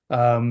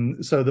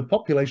 So the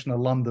population of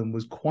London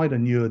was quite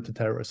inured to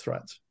terrorist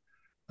threats.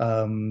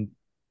 And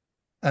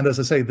as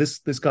I say,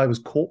 this guy was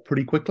caught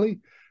pretty quickly,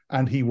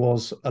 and he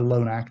was a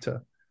lone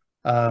actor.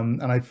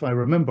 And if I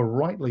remember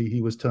rightly,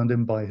 he was turned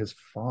in by his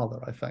father,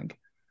 I think.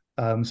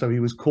 So he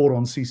was caught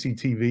on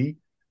CCTV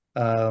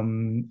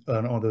on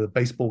the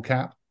baseball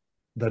cap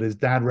that his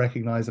dad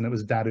recognized, and it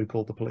was dad who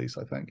called the police,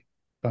 I think,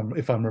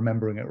 if I'm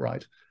remembering it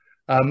right.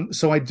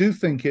 So I do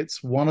think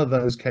it's one of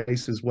those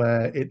cases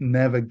where it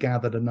never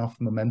gathered enough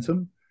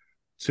momentum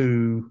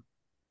to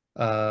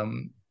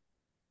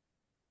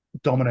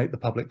dominate the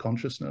public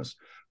consciousness.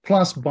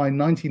 Plus, by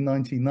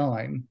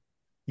 1999,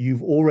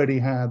 you've already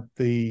had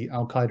the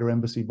Al-Qaeda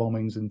embassy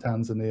bombings in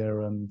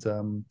Tanzania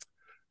and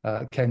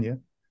Kenya,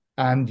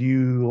 and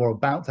you are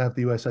about to have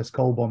the USS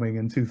Cole bombing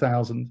in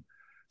 2000.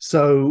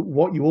 So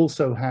what you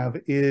also have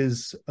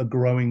is a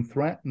growing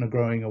threat and a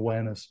growing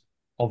awareness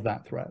of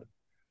that threat.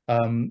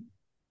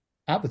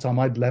 At the time,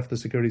 I'd left the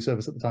security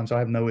service at the time, so I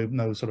have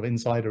no sort of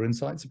insider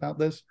insights about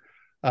this.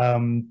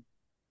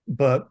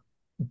 But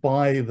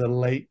by the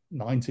late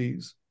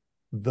 90s,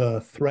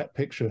 the threat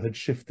picture had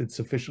shifted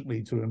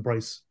sufficiently to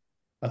embrace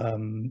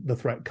the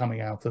threat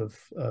coming out of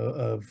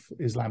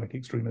Islamic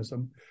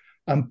extremism.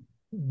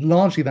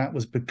 Largely that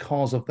was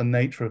because of the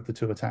nature of the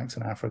two attacks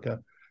in Africa.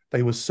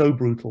 They were so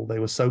brutal, they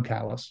were so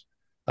callous.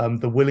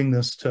 The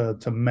willingness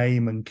to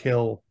maim and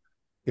kill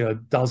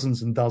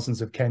dozens and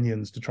dozens of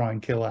Kenyans to try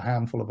and kill a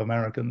handful of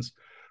Americans,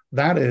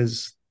 that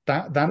is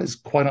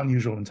quite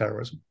unusual in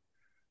terrorism.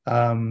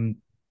 And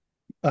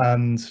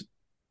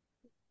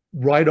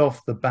right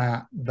off the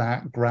bat,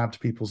 that grabbed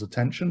people's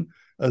attention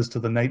as to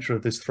the nature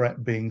of this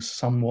threat being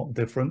somewhat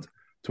different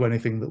to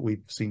anything that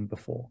we've seen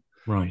before.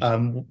 Right.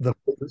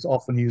 It's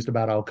often used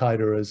about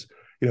Al-Qaeda as,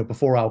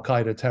 before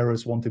Al-Qaeda,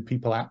 terrorists wanted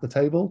people at the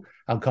table.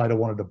 Al-Qaeda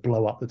wanted to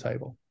blow up the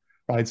table,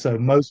 right? So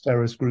most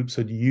terrorist groups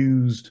had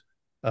used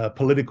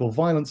political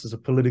violence as a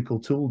political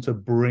tool to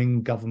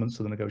bring governments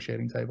to the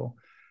negotiating table.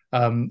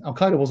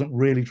 Al-Qaeda wasn't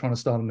really trying to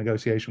start a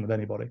negotiation with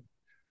anybody.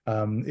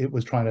 It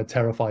was trying to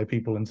terrify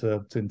people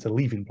into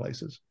leaving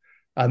places.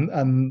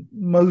 And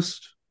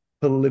most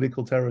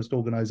political terrorist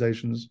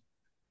organizations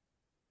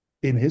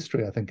in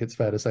history, I think it's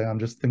fair to say, I'm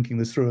just thinking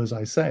this through as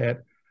I say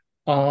it,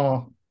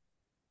 are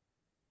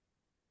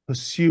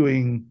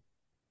pursuing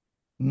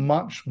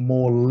much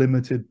more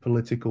limited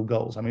political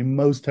goals. I mean,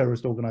 most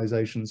terrorist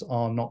organizations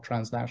are not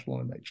transnational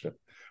in nature,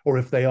 or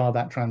if they are,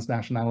 that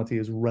transnationality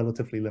is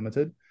relatively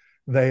limited.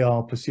 They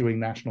are pursuing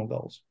national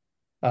goals.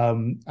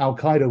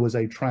 Al-Qaeda was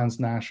a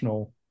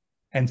transnational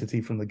entity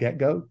from the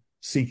get-go,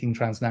 seeking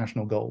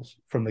transnational goals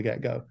from the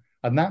get-go.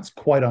 And that's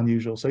quite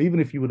unusual. So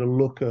even if you were to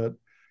look at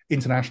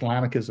international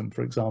anarchism,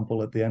 for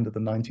example, at the end of the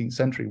 19th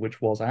century,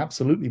 which was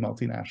absolutely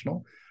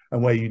multinational,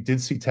 and where you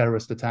did see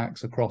terrorist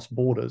attacks across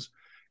borders,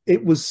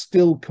 it was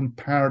still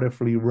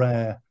comparatively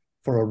rare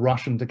for a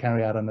Russian to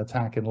carry out an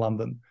attack in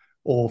London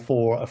or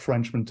for a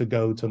Frenchman to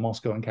go to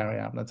Moscow and carry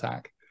out an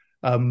attack.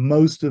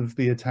 Most of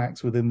the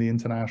attacks within the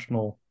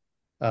international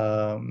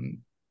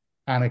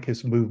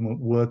anarchist movement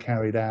were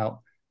carried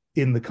out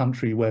in the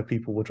country where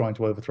people were trying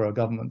to overthrow a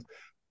government.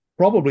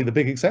 Probably the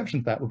big exception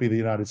to that would be the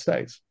United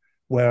States,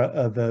 where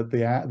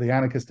the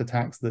anarchist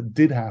attacks that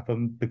did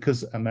happen,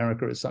 because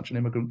America is such an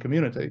immigrant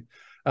community,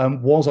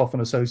 was often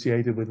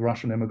associated with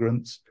Russian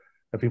immigrants,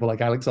 people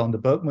like Alexander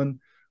Berkman,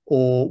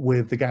 or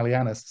with the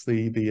Gallianists,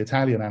 the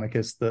Italian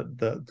anarchists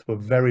that were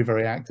very,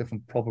 very active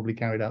and probably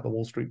carried out the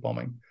Wall Street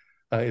bombing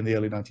in the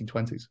early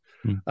 1920s.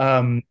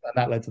 And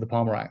that led to the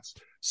Palmer Acts.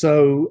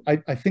 So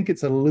I think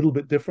it's a little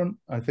bit different.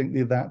 I think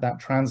that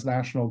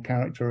transnational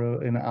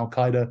character in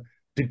Al-Qaeda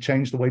did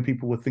change the way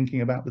people were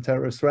thinking about the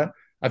terrorist threat.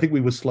 I think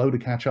we were slow to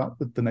catch up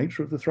with the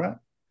nature of the threat.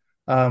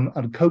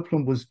 And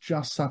Copeland was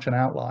just such an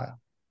outlier.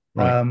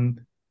 Right.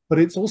 But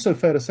it's also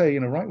fair to say,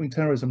 right-wing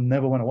terrorism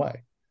never went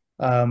away.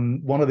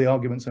 One of the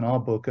arguments in our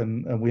book,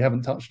 and we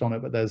haven't touched on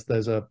it, but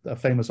there's a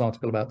famous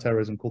article about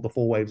terrorism called The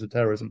Four Waves of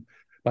Terrorism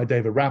by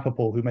David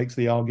Rappaport, who makes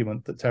the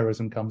argument that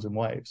terrorism comes in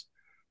waves.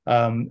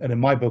 And in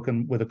my book,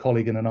 and with a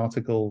colleague in an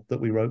article that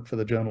we wrote for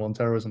the Journal on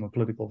Terrorism and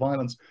Political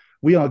Violence,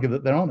 we argue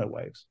that there are no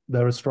waves.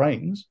 There are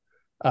strains,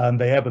 and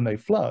they ebb and they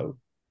flow,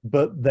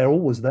 but they're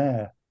always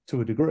there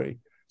to a degree.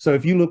 So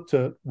if you looked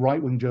at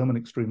right-wing German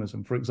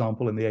extremism, for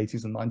example, in the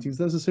 80s and 90s,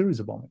 there's a series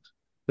of bombings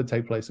that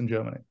take place in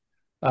Germany.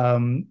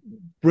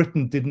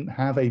 Britain didn't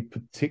have a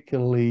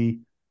particularly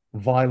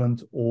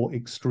violent or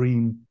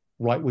extreme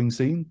right-wing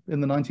scene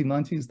in the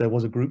 1990s. There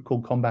was a group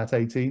called Combat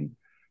 18.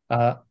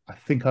 I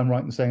think I'm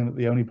right in saying that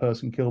the only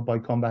person killed by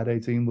Combat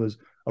 18 was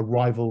a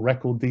rival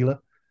record dealer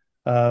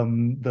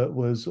that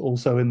was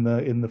also in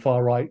the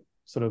far-right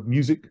sort of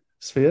music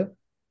sphere.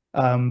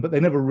 But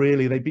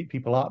they beat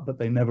people up, but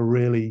they never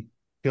really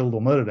killed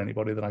or murdered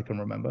anybody that I can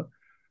remember.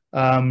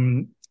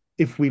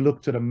 If we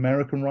looked at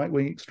American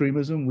right-wing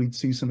extremism, we'd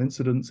see some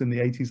incidents in the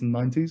 80s and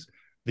 90s,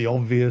 the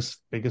obvious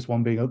biggest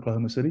one being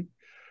Oklahoma City.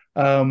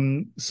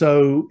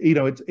 So,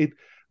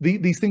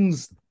 these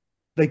things,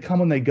 they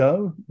come and they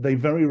go. They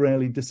very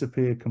rarely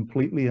disappear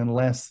completely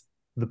unless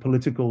the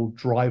political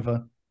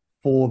driver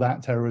for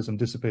that terrorism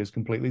disappears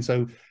completely.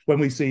 So when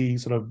we see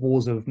sort of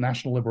wars of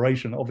national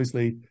liberation,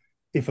 obviously,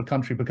 if a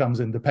country becomes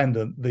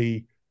independent,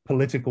 the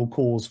political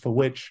cause for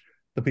which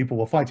the people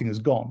were fighting is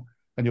gone,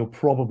 and you're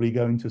probably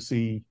going to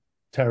see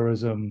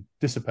terrorism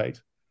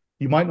dissipate.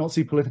 You might not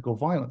see political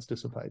violence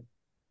dissipate.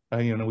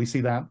 We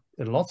see that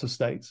in lots of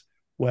states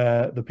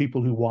where the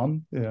people who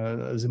won,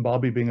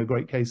 Zimbabwe being a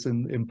great case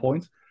in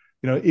point,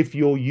 if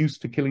you're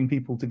used to killing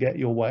people to get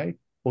your way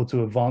or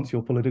to advance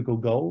your political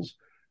goals,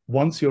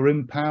 once you're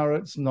in power,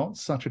 it's not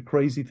such a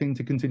crazy thing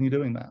to continue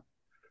doing that.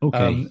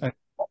 Okay. And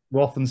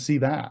we often see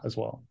that as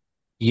well.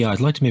 Yeah,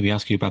 I'd like to maybe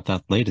ask you about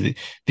that later.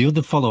 The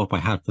other follow-up I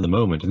had for the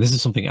moment, and this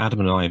is something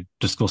Adam and I have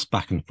discussed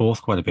back and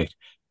forth quite a bit,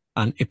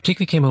 and it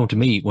particularly came home to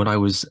me when I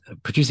was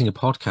producing a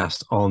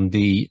podcast on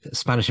the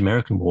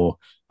Spanish-American War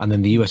and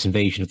then the US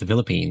invasion of the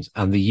Philippines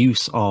and the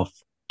use of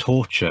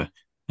torture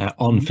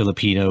on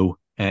Filipino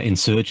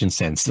insurgent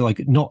sense,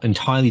 like not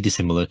entirely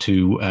dissimilar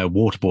to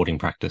waterboarding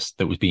practice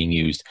that was being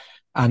used.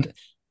 And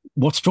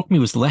what struck me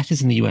was the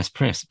letters in the US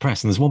press, and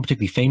there's one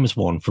particularly famous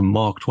one from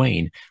Mark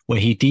Twain where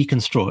he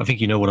deconstructs, I think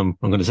you know what I'm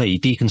going to say, he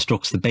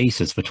deconstructs the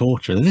basis for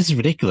torture. And this is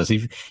ridiculous.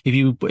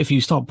 If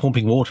you start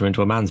pumping water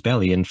into a man's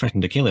belly and threaten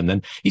to kill him,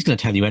 then he's going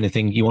to tell you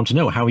anything you want to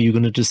know. How are you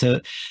going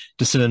to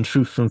discern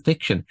truth from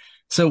fiction?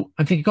 So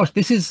I'm thinking, gosh,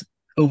 this is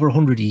over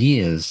 100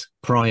 years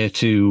prior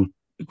to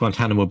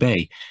Guantanamo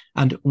Bay.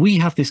 And we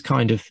have this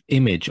kind of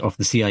image of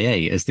the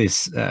CIA as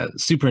this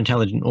super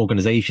intelligent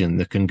organization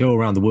that can go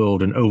around the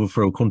world and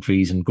overthrow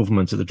countries and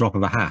governments at the drop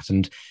of a hat.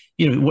 And,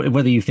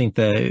 whether you think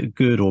they're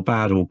good or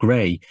bad or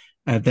grey,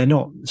 They're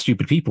not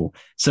stupid people.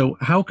 So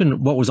how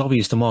can what was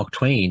obvious to Mark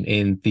Twain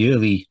in the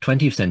early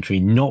 20th century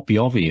not be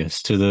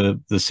obvious to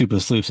the super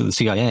sleuths of the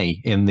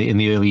CIA in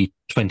the early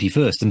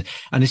 21st?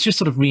 And it's just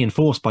sort of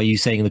reinforced by you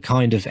saying the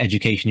kind of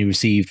education you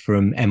received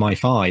from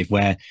MI5,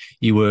 where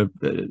you were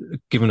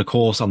given a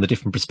course on the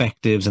different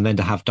perspectives and then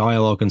to have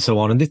dialogue and so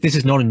on. And this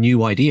is not a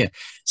new idea.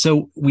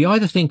 So we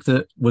either think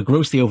that we're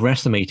grossly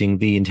overestimating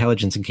the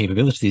intelligence and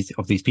capabilities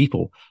of these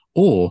people,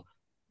 or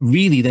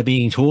really they're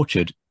being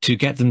tortured to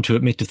get them to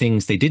admit to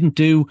things they didn't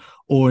do.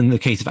 Or in the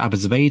case of Abu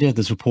Zubaydah,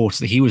 there's reports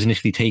that he was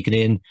initially taken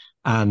in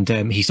and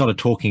he started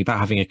talking about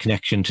having a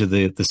connection to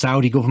the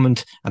Saudi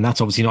government. And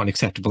that's obviously not an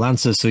acceptable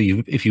answer. So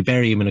if you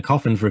bury him in a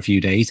coffin for a few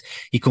days,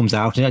 he comes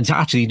out and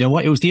actually, you know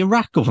what? It was the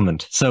Iraq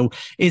government. So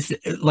it's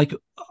like,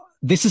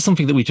 this is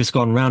something that we've just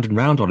gone round and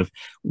round on.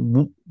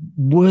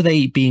 Were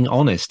they being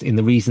honest in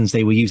the reasons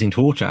they were using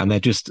torture, and they're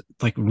just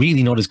like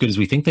really not as good as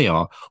we think they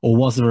are, or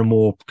was there a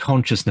more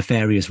conscious,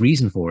 nefarious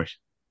reason for it?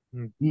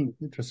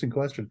 Interesting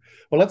question.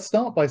 Well, let's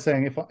start by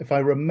saying, if I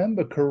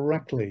remember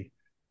correctly,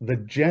 the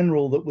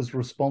general that was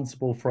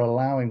responsible for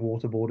allowing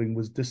waterboarding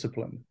was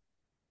disciplined,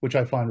 which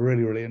I find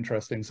really, really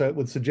interesting. So it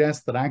would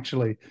suggest that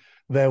actually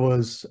there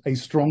was a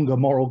stronger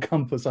moral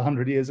compass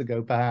 100 years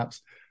ago,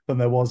 perhaps, than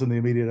there was in the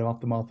immediate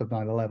aftermath of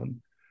 9/11.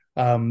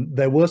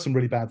 There were some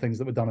really bad things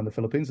that were done in the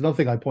Philippines. Another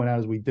thing I point out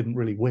is we didn't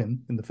really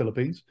win in the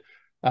Philippines.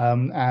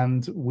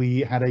 And we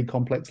had a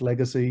complex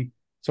legacy.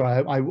 So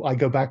I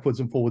go backwards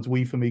and forwards.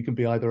 We, for me, can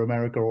be either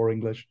America or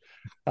English,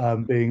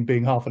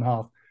 being half and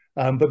half.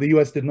 But the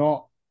US did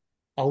not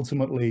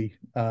ultimately,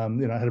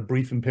 had a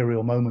brief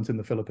imperial moment in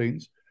the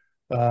Philippines.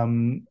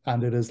 And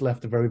it has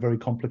left a very, very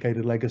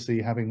complicated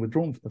legacy, having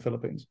withdrawn from the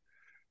Philippines.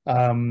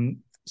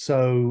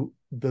 So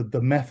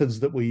the methods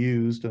that we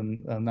used,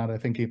 and that, I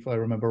think, if I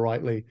remember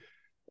rightly,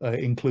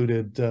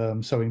 included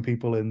sewing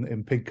people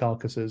in pig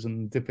carcasses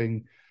and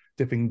dipping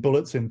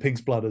bullets in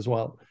pig's blood as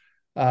well,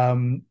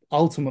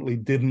 ultimately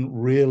didn't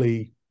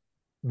really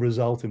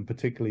result in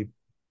particularly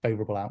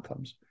favorable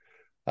outcomes.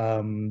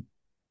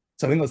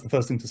 So I think that's the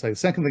first thing to say. The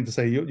second thing to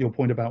say, your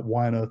point about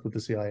why on earth would the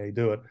CIA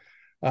do it?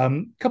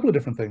 A couple of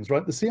different things,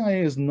 right? The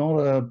CIA is not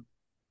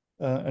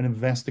an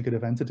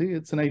investigative entity.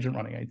 It's an agent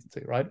running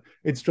agency, right?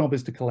 Its job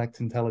is to collect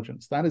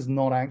intelligence. That is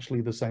not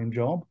actually the same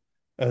job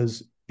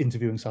as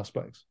interviewing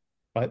suspects,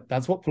 right?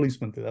 That's what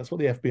policemen do. That's what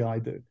the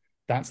FBI do.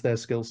 That's their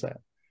skill set.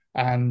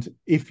 And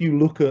if you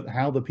look at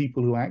how the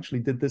people who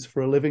actually did this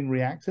for a living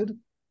reacted,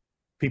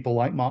 people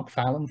like Mark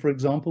Fallon, for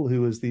example,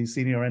 who was the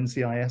senior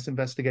NCIS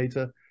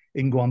investigator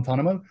in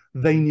Guantanamo,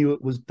 they knew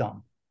it was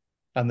done.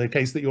 And the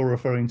case that you're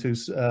referring to,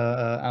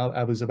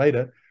 Abu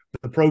Zubaydah,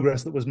 the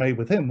progress that was made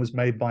with him was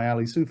made by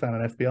Ali Soufan,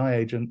 an FBI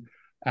agent,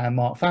 and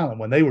Mark Fallon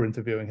when they were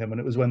interviewing him. And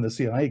it was when the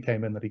CIA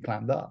came in that he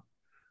clammed up.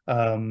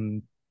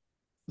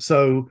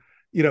 So,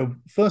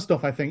 first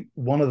off, I think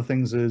one of the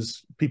things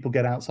is people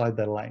get outside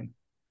their lane.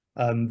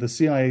 The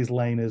CIA's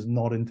lane is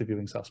not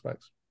interviewing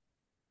suspects.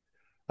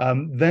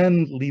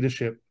 Then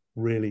leadership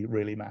really,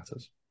 really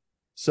matters.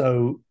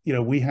 So,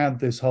 we had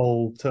this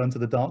whole turn to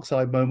the dark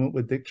side moment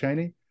with Dick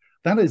Cheney.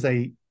 That is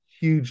a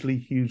hugely,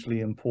 hugely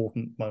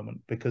important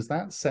moment, because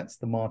that sets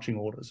the marching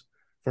orders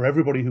for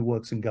everybody who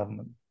works in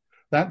government.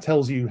 That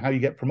tells you how you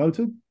get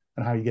promoted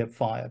and how you get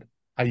fired,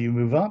 how you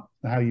move up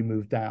and how you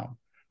move down.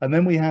 And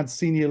then we had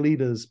senior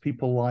leaders,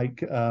 people like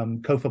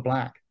Kofa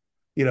Black,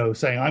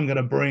 saying, I'm going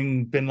to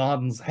bring bin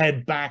Laden's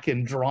head back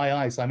in dry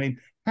ice. I mean,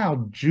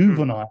 how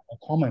juvenile a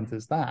comment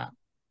is that?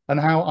 And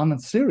how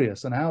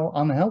unserious and how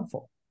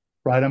unhelpful,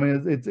 right? I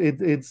mean,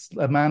 it's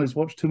a man who's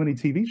watched too many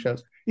TV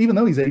shows, even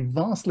though he's a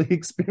vastly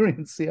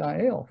experienced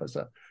CIA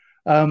officer.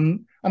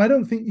 And I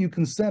don't think you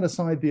can set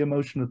aside the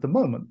emotion at the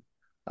moment.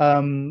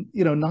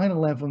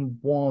 9/11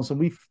 was, and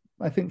we,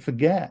 I think,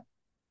 forget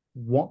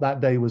what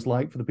that day was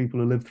like for the people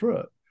who lived through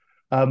it.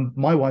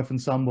 My wife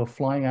and son were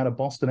flying out of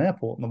Boston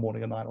Airport in the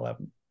morning of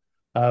 9/11.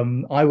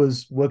 I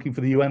was working for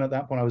the UN at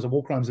that point. I was a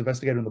war crimes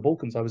investigator in the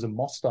Balkans. I was in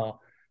Mostar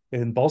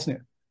in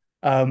Bosnia.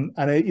 And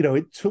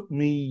it took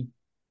me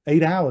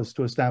 8 hours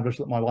to establish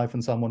that my wife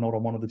and son were not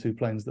on one of the two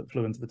planes that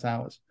flew into the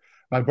towers.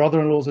 My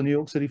brother-in-law's a New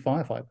York City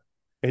firefighter.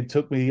 It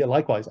took me,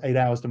 likewise, 8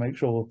 hours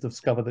to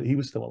discover that he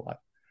was still alive.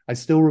 I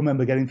still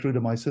remember getting through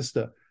to my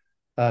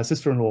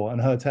sister-in-law,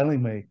 and her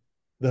telling me,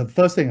 the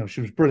first thing,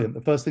 she was brilliant. The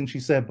first thing she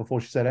said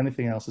before she said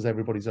anything else is,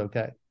 everybody's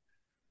okay.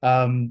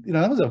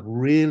 That was a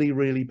really,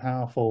 really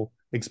powerful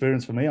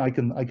experience for me. I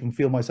can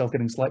feel myself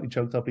getting slightly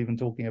choked up even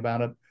talking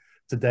about it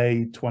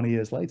today, 20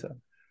 years later.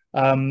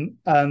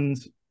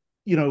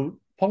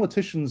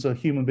 Politicians are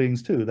human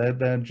beings too.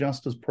 They're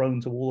just as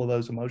prone to all of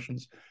those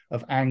emotions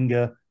of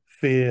anger,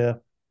 fear,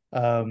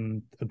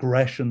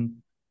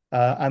 aggression,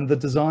 and the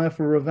desire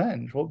for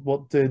revenge. What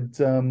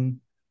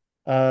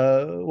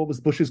was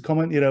Bush's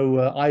comment?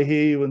 I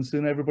hear you, and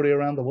soon everybody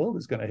around the world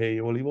is going to hear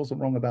you. Well, he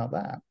wasn't wrong about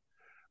that.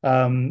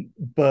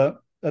 But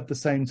at the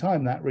same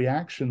time, that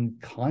reaction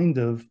kind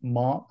of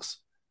marks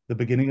the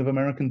beginning of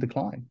American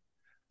decline.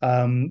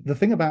 The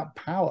thing about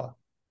power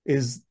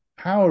is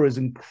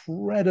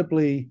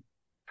incredibly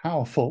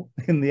powerful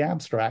in the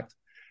abstract.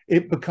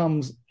 It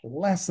becomes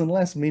less and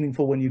less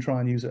meaningful when you try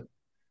and use it,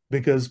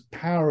 because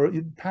power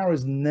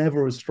is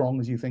never as strong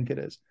as you think it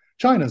is.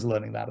 China's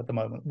learning that at the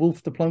moment.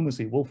 Wolf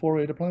diplomacy, wolf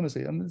warrior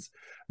diplomacy. And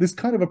this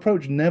kind of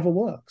approach never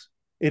works.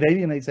 It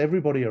alienates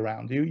everybody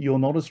around you. You're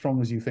not as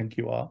strong as you think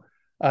you are.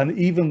 And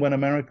even when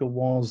America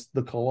was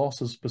the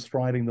colossus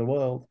bestriding the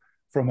world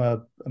from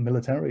a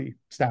military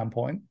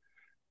standpoint,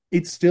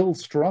 it still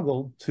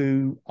struggled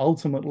to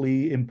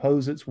ultimately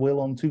impose its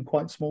will on two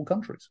quite small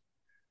countries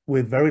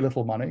with very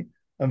little money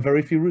and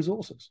very few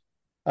resources.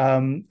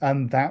 And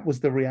that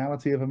was the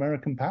reality of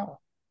American power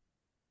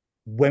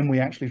when we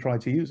actually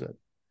tried to use it.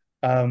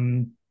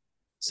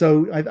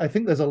 So I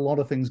think there's a lot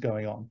of things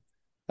going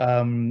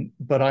on,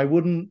 but I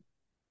wouldn't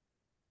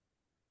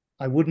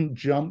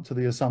jump to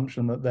the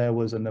assumption that there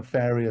was a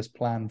nefarious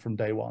plan from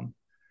day one.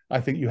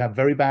 I think you had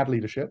very bad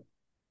leadership.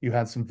 You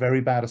had some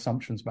very bad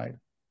assumptions made.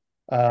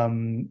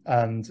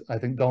 And I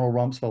think Donald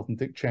Rumsfeld and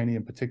Dick Cheney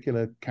in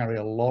particular carry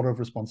a lot of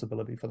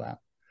responsibility for that.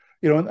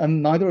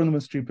 And neither of them are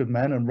stupid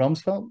men. And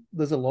Rumsfeld,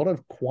 there's a lot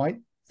of quite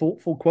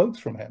thoughtful quotes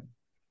from him.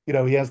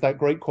 He has that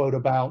great quote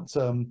about,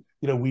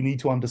 we need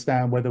to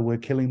understand whether we're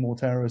killing more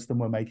terrorists than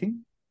we're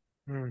making.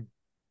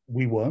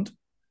 We weren't,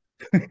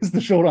 is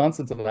the short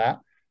answer to that.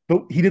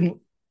 But he didn't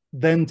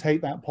then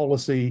take that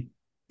policy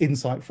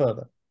insight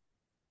further.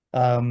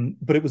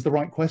 But it was the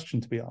right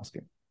question to be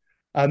asking.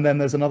 And then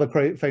there's another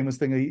famous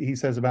thing he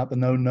says about the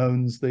known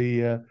knowns,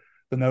 the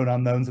known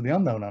unknowns and the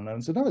unknown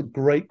unknowns. Another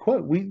great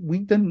quote. We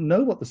didn't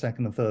know what the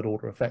second and third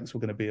order effects were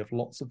going to be of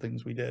lots of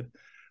things we did.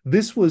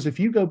 This was, if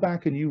you go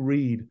back and you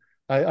read,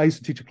 I used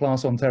to teach a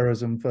class on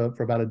terrorism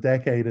for about a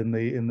decade in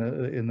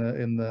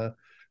the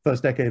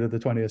first decade of the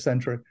 20th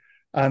century.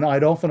 And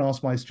I'd often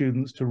ask my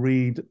students to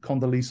read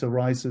Condoleezza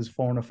Rice's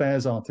Foreign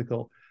Affairs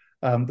article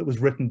that was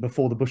written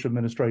before the Bush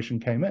administration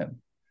came in.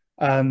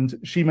 And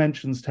she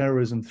mentions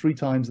terrorism 3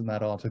 times in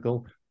that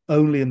article,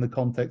 only in the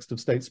context of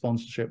state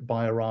sponsorship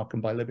by Iraq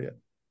and by Libya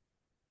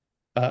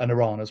and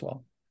Iran as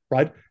well,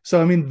 right?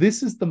 So, I mean,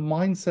 this is the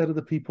mindset of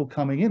the people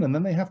coming in, and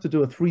then they have to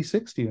do a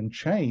 360 and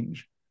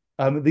change.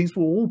 These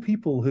were all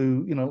people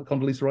who,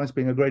 Condoleezza Rice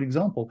being a great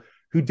example,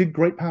 who did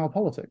great power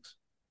politics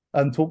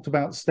and talked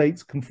about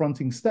states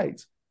confronting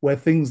states, where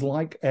things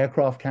like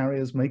aircraft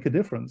carriers make a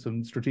difference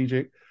and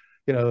strategic,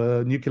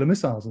 nuclear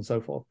missiles and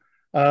so forth.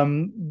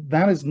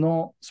 That is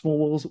not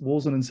small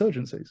wars and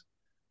insurgencies.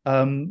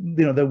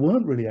 There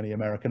weren't really any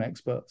American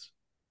experts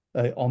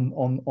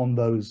on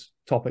those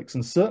topics,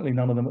 and certainly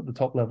none of them at the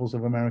top levels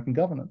of American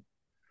government.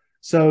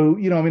 So,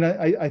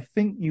 I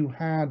think you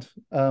had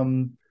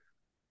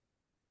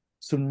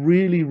some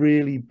really,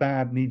 really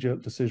bad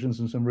knee-jerk decisions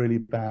and some really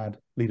bad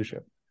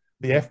leadership.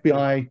 The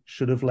FBI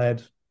should have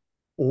led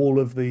all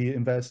of the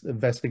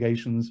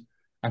investigations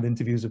and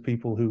interviews of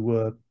people who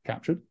were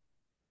captured.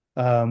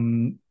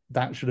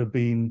 That should have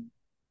been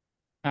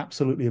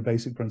absolutely a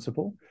basic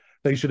principle.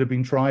 They should have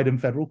been tried in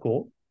federal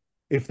court.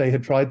 If they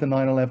had tried the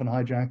 9/11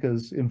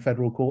 hijackers in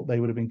federal court, they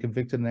would have been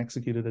convicted and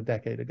executed a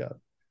decade ago.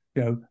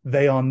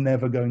 They are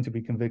never going to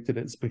be convicted.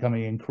 It's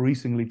becoming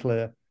increasingly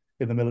clear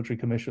in the military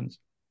commissions.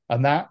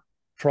 And that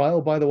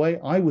trial, by the way,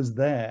 I was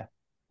there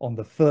on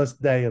the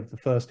first day of the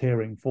first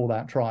hearing for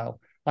that trial.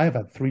 I have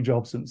had 3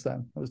 jobs since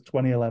then. It was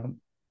 2011.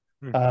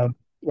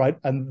 Right.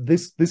 And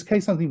this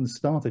case hasn't even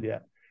started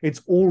yet.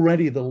 It's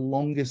already the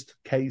longest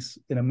case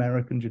in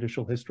American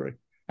judicial history,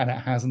 and it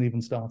hasn't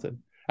even started.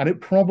 And it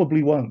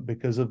probably won't,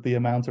 because of the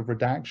amount of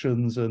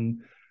redactions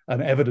and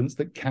evidence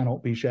that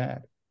cannot be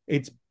shared.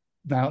 It's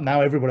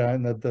now everybody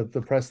in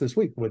the press this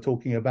week, we're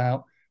talking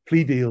about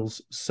plea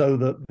deals so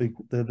that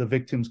the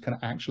victims can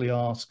actually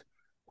ask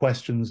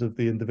questions of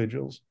the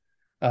individuals,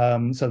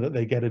 so that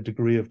they get a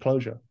degree of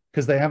closure,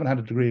 because they haven't had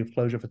a degree of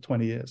closure for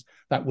 20 years.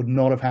 That would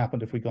not have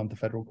happened if we'd gone to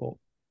federal court.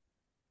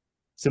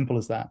 Simple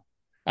as that.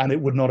 And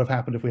it would not have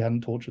happened if we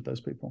hadn't tortured those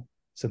people.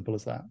 Simple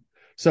as that.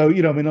 So,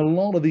 a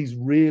lot of these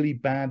really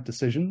bad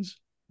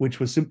decisions, which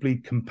were simply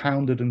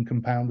compounded and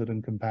compounded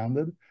and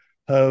compounded,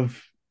 have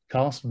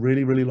cast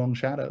really, really long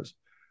shadows.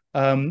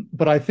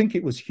 But I think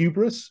it was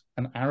hubris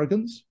and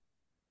arrogance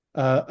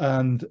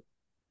and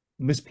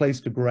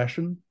misplaced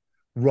aggression,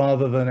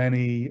 rather than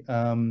any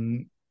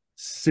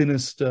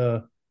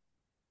sinister,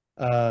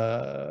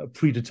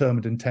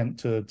 predetermined intent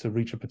to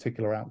reach a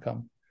particular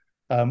outcome.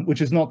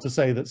 Which is not to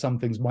say that some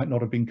things might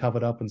not have been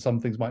covered up and some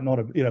things might not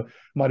have,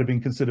 might have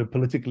been considered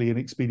politically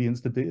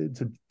inexpedient to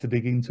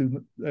dig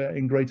into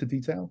in greater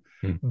detail.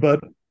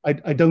 But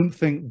I don't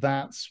think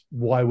that's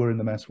why we're in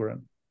the mess we're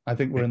in. I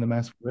think we're in the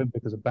mess we're in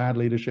because of bad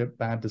leadership,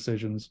 bad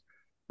decisions,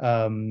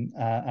 and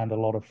a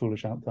lot of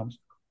foolish outcomes.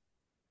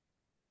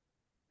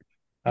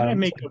 I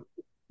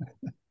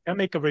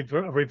make a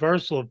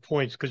reversal of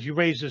points, because you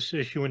raise this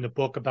issue in the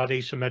book about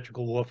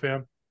asymmetrical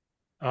warfare.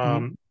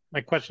 My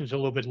question's a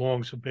little bit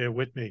long, so bear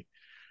with me.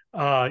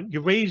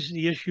 You raised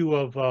the issue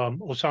of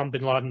Osama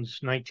bin Laden's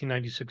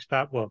 1996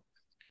 fatwa,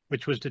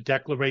 which was the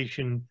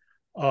declaration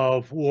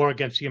of war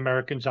against the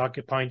Americans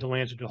occupying the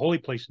lands of the holy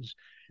places.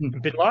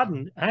 And bin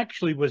Laden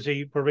actually was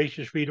a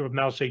voracious reader of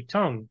Mao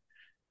Zedong,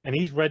 and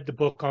he's read the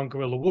book on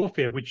guerrilla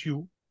warfare, which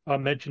you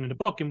mentioned in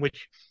the book, in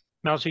which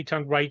Mao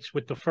Zedong writes,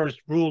 with the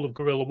first rule of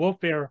guerrilla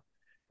warfare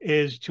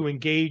is to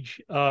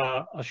engage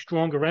a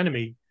stronger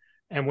enemy,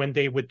 and when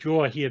they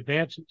withdraw, he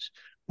advances.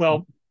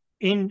 Well,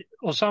 in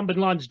Osama bin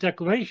Laden's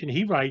declaration,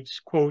 he writes,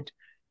 quote,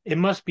 "It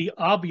must be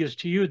obvious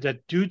to you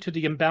that due to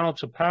the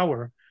imbalance of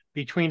power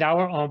between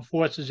our armed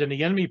forces and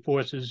the enemy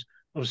forces,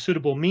 of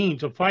suitable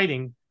means of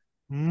fighting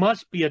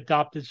must be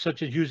adopted,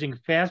 such as using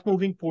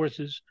fast-moving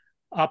forces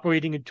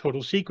operating in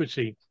total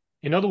secrecy.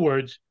 In other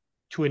words,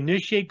 to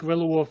initiate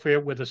guerrilla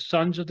warfare where the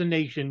sons of the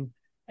nation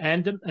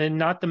and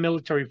not the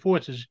military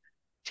forces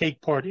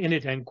take part in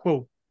it," end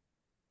quote.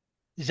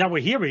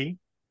 Zawahiri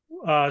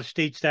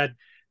states that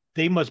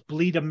they must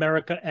bleed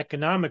America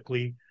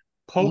economically,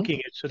 poking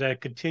it so that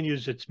it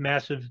continues its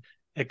massive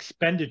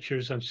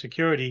expenditures on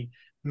security,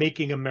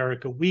 making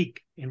America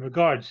weak in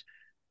regards.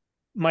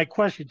 My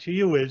question to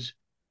you is,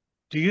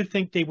 do you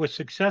think they were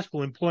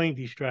successful employing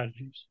these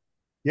strategies?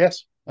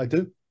 Yes, I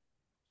do.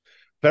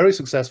 Very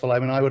successful. I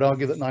mean, I would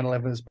argue that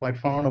 9/11 is by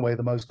far and away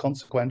the most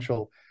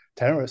consequential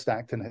terrorist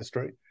act in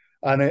history.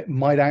 And it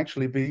might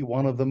actually be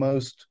one of the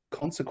most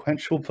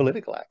consequential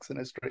political acts in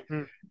history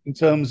in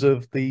terms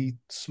of the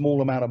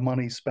small amount of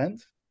money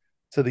spent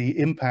to the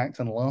impact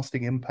and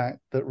lasting impact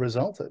that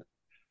resulted.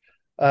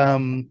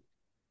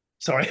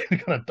 Sorry,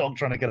 I've got a dog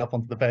trying to get up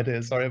onto the bed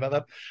here. Sorry about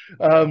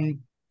that.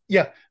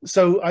 Yeah,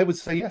 so I would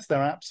say, yes,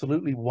 they're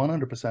absolutely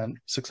 100%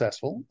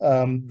 successful.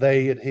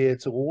 They adhere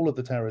to all of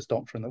the terrorist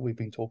doctrine that we've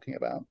been talking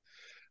about.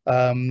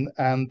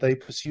 And they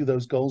pursue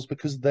those goals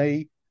because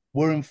they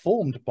were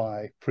informed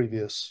by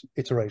previous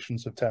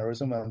iterations of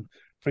terrorism and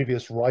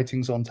previous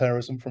writings on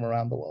terrorism from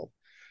around the world.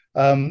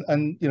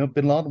 And, you know,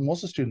 bin Laden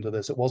was a student of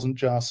this. It wasn't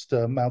just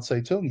Mao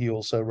Zedong. He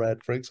also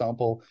read, for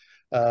example,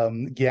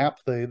 Giap,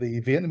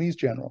 the Vietnamese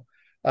general.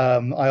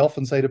 I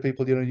often say to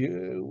people, do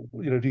you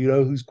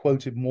know who's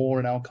quoted more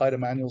in Al Qaeda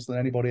manuals than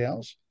anybody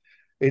else?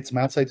 It's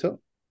Mao Zedong.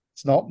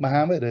 It's not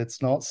Mohammed.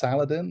 It's not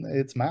Saladin.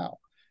 It's Mao.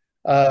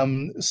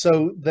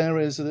 So there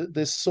is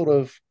this sort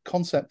of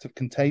concept of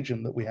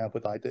contagion that we have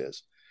with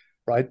ideas,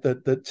 right?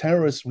 That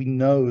terrorists, we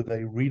know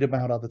they read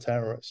about other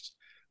terrorists.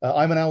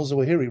 Ayman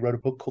al-Zawahiri wrote a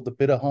book called The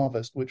Bitter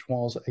Harvest, which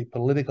was a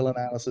political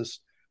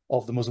analysis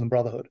of the Muslim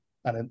Brotherhood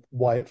and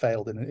why it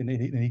failed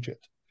in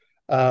Egypt.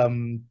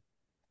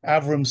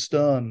 Avram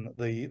Stern,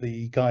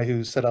 the guy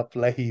who set up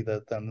Lehi,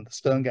 the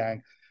Stern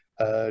Gang,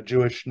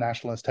 Jewish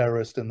nationalist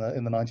terrorist in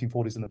the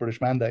 1940s in the British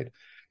Mandate,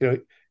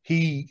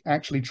 he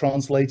actually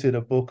translated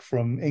a book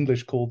from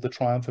English called The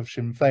Triumph of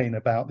Sinn Féin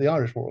about the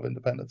Irish War of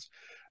Independence.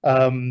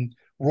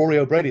 Rory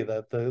O'Brady,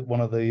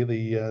 one of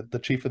the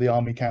chief of the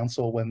Army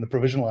Council when the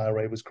Provisional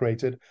IRA was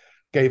created,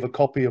 gave a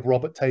copy of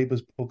Robert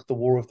Tabor's book, The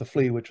War of the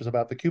Flea, which was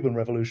about the Cuban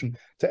Revolution,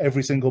 to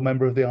every single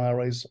member of the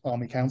IRA's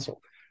Army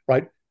Council,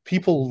 right?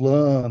 People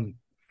learn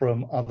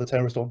from other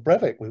terrorists. Or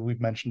Breivik, we've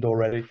mentioned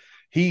already,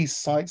 he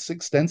cites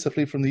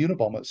extensively from the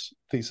Unabombers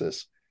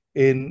thesis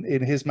in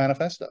his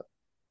manifesto,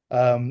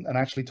 and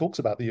actually talks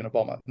about the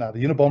Unabomber. Now,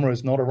 the Unabomber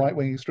is not a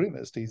right-wing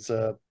extremist. He's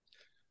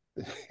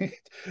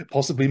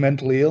possibly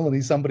mentally ill, and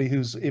he's somebody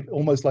who's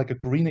almost like a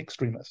green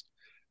extremist.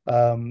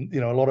 A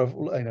lot of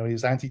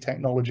he's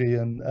anti-technology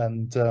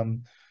and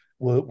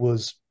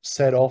was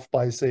set off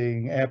by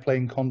seeing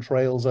airplane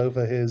contrails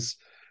over his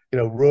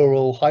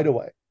rural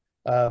hideaway,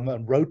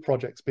 and road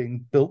projects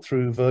being built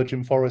through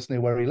virgin forest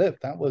near where he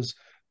lived. That was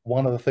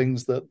one of the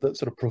things that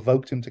sort of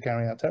provoked him to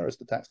carry out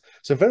terrorist attacks.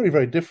 So very,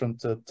 very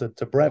different to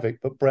Breivik,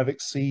 but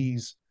Breivik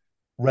sees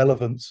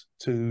relevance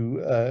to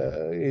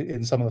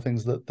in some of the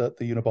things that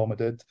the Unabomber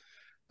did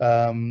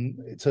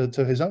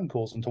to his own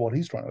cause and to what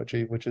he's trying to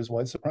achieve, which is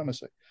white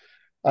supremacy.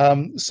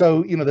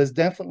 So there's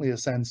definitely a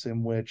sense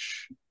in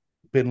which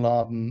bin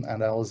Laden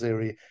and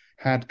al-Zawahiri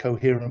had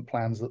coherent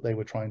plans that they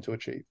were trying to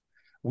achieve.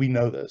 We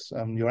know this.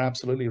 You're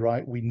absolutely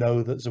right. We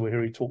know that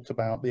Zawahiri talked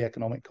about the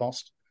economic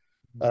cost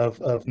of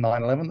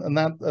 9/11,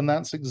 and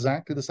that's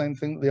exactly the same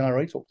thing that the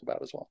IRA talked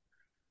about as well.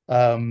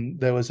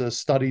 There was a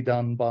study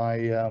done by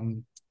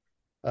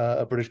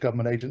a British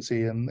government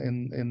agency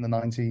in the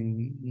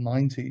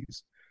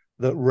 1990s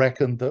that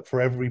reckoned that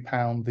for every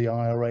pound the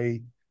IRA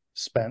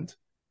spent,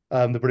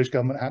 the British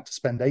government had to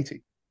spend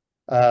 80.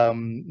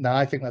 Now,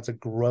 I think that's a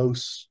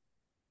gross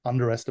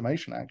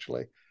underestimation,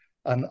 actually.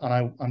 And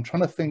I'm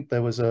trying to think,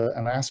 there was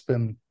an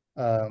Aspen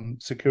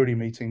security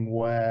meeting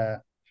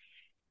where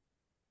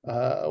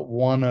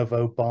one of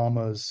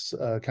Obama's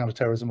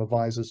counterterrorism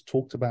advisors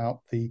talked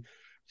about the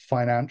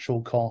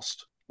financial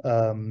cost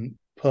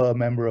per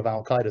member of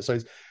Al Qaeda. So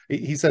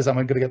he says, I'm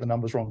going to get the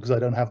numbers wrong because I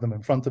don't have them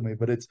in front of me,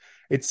 but it's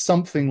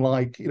something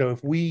like,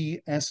 if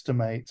we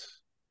estimate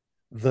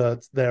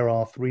that there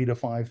are 3,000 to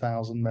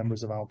 5,000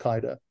 members of Al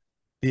Qaeda,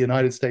 the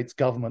United States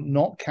government,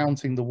 not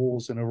counting the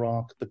wars in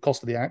Iraq, the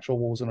cost of the actual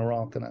wars in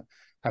Iraq and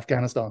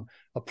Afghanistan,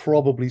 are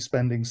probably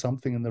spending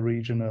something in the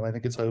region of, I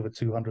think it's over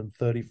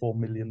 $234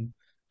 million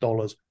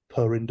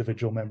per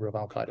individual member of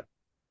Al Qaeda.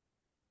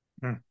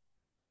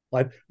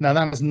 Right? Now,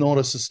 that is not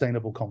a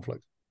sustainable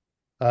conflict.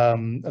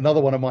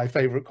 Another one of my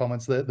favorite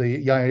comments, the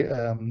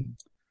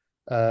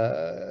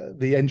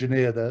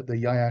engineer, the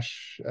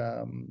Yayash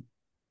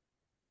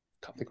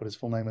can't think what his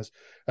full name is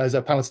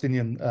a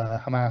Palestinian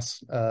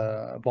Hamas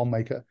bomb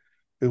maker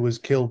who was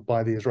killed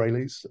by the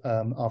Israelis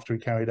after he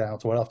carried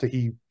out, or after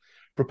he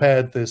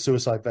prepared the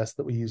suicide vest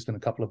that we used in a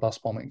couple of bus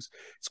bombings.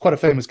 It's quite a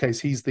famous case.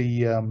 He's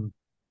the bomb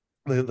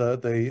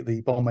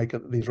maker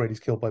that the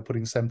Israelis killed by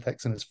putting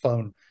Semtex in his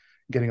phone,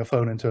 getting a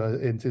phone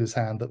into his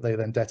hand that they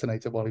then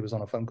detonated while he was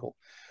on a phone call.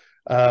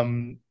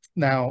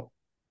 Now,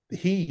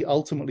 he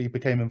ultimately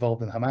became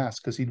involved in Hamas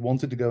because he'd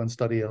wanted to go and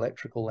study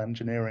electrical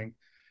engineering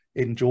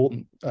in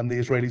Jordan, and the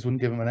Israelis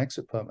wouldn't give him an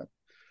exit permit.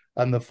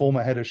 And the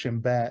former head of Shin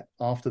Bet,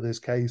 after this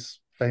case,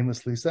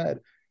 famously said,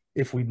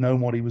 if we'd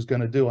known what he was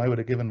going to do, I would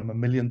have given him $1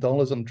 million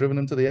and driven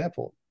him to the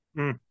airport.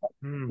 You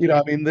know,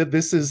 I mean,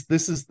 this is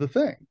the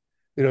thing.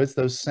 You know, it's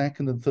those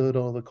second and third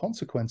order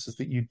consequences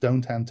that you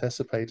don't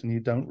anticipate and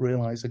you don't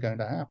realize are going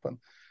to happen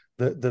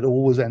that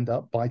always end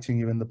up biting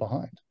you in the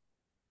behind.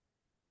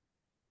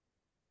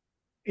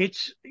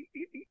 It's,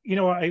 you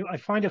know, I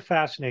find it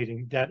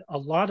fascinating that a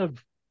lot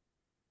of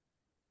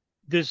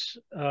the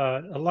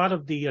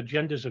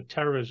agendas of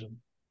terrorism,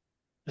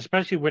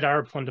 especially with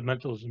Arab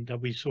fundamentalism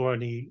that we saw in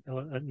the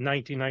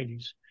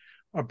 1990s,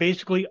 are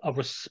basically a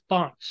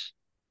response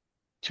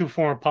to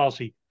foreign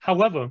policy.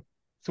 However,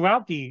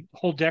 throughout the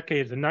whole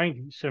decade of the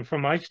 90s, and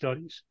from my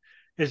studies,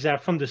 is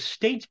that from the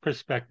state's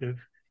perspective,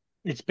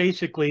 it's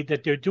basically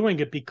that they're doing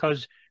it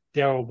because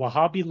they're a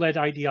Wahhabi-led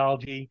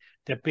ideology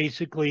that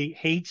basically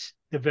hates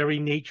the very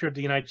nature of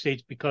the United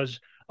States because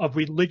of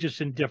religious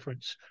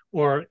indifference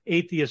or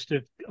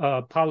atheistic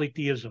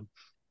polytheism.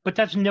 But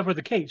that's never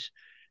the case.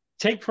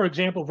 Take, for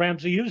example,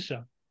 Ramzi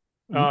Youssef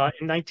in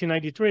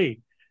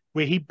 1993,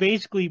 where he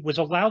basically was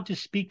allowed to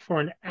speak for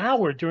an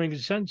hour during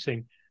his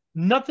sentencing.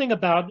 Nothing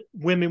about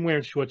women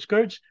wearing short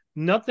skirts,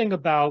 nothing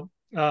about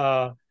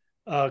the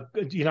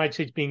United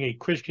States being a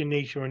Christian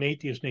nation or an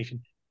atheist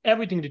nation,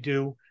 everything to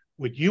do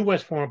with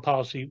U.S. foreign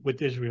policy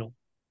with Israel.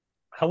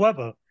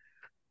 However,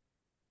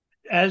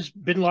 as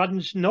bin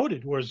Laden's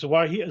noted, or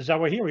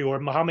Zawahiri, or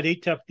Mohammed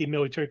Atef, the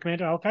military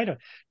commander of Al-Qaeda,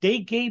 they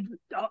gave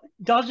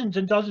dozens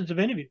and dozens of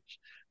interviews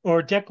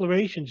or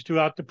declarations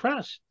throughout the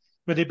press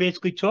where they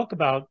basically talk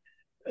about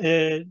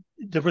the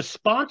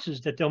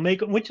responses that they'll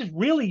make, which is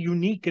really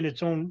unique in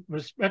its own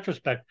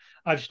retrospect.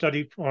 I've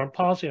studied foreign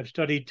policy, I've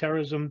studied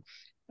terrorism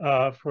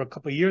for a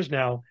couple of years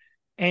now,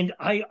 and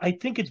I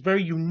think it's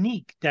very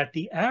unique that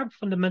the Arab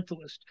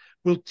fundamentalist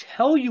will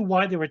tell you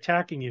why they're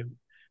attacking you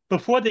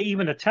before they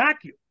even attack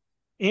you,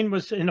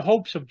 in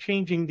hopes of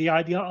changing the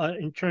idea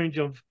in terms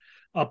of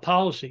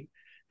policy.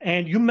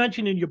 And you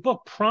mentioned in your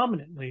book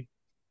prominently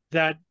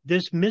that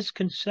this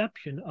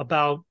misconception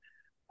about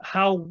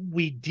how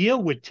we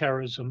deal with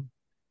terrorism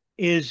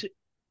is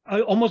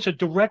almost a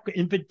direct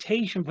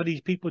invitation for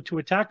these people to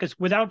attack us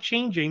without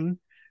changing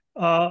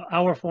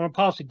our foreign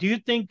policy. Do you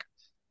think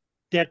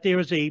that there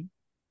is a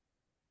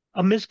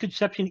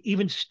misconception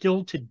even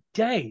still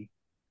today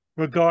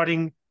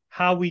regarding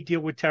how we deal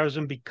with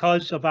terrorism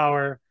because of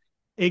our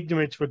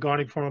ignorance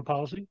regarding foreign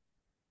policy?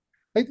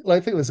 I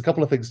think there's a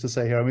couple of things to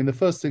say here. I mean, the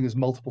first thing is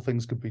multiple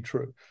things could be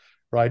true,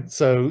 right?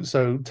 So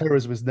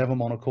terrorism is never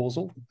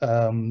monocausal,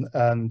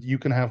 and you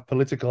can have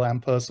political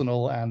and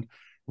personal and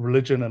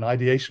religion and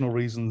ideational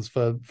reasons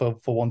for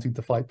wanting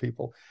to fight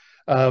people.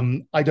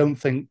 I don't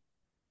think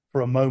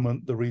for a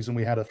moment the reason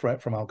we had a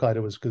threat from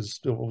Al-Qaeda was because,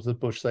 what did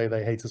Bush say,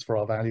 they hate us for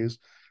our values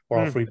or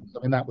our freedoms.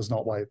 I mean, that was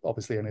not why,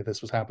 obviously, any of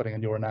this was happening,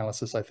 and your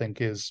analysis, I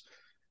think, is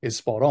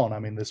spot on. I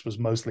mean, this was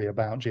mostly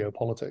about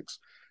geopolitics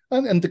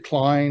and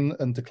decline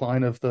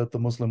of the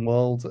Muslim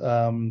world.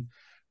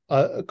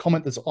 A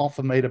comment that's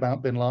often made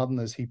about bin Laden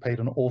is he paid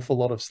an awful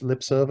lot of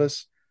lip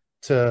service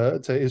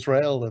to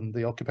Israel and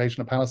the occupation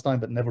of Palestine,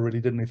 but never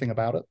really did anything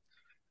about it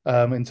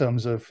in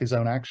terms of his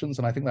own actions.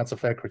 And I think that's a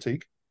fair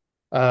critique.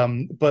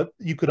 But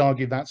you could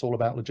argue that's all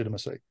about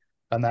legitimacy,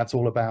 and that's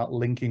all about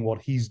linking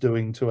what he's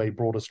doing to a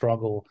broader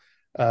struggle.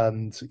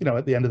 And, you know,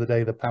 at the end of the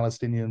day, the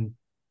Palestinian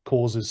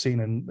cause is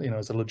seen in, you know,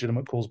 as a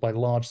legitimate cause by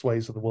large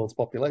swathes of the world's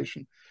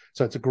population.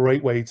 So it's a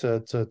great way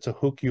to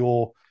hook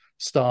your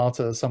star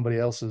to somebody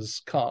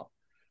else's cut.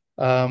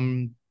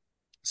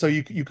 So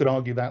you could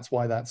argue that's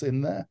why that's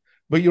in there.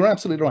 But you're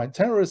absolutely right.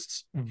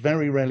 Terrorists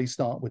very rarely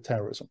start with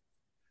terrorism.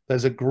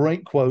 There's a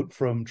great quote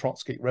from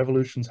Trotsky: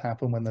 "Revolutions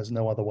happen when there's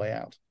no other way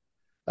out."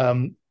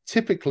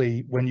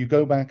 Typically, when you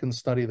go back and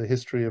study the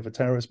history of a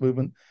terrorist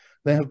movement,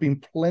 there have been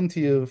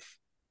plenty of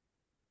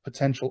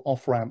potential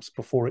off-ramps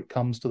before it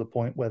comes to the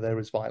point where there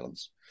is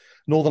violence.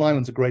 Northern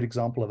Ireland's a great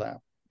example of that.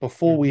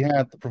 Before we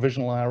had the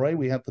Provisional IRA,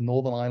 we had the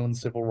Northern Ireland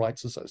Civil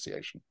Rights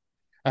Association.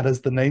 And as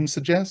the name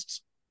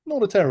suggests,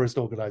 not a terrorist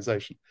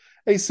organization,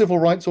 a civil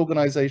rights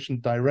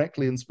organization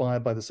directly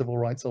inspired by the civil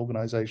rights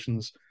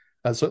organizations,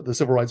 so the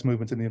civil rights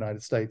movement in the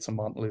United States and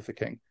Martin Luther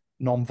King.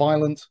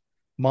 Non-violent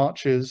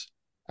marches,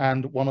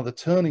 and one of the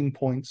turning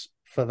points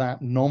for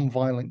that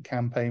non-violent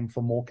campaign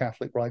for more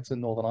Catholic rights in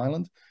Northern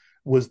Ireland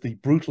was the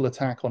brutal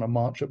attack on a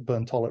march at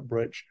Burntollett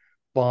Bridge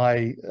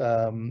by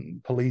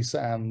police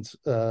and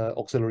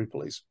auxiliary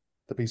police,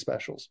 the Peace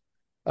Specials.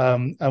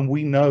 And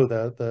we know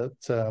that the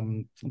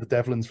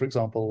Devlins, for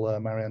example,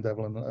 Marianne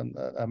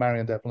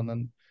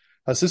Devlin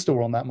Her sister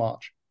were on that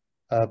march,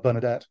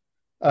 Bernadette.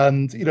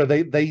 And, you know,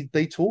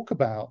 they talk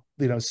about,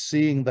 you know,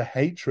 seeing the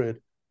hatred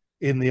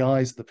in the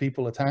eyes of the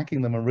people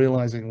attacking them and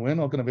realizing we're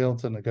not going to be able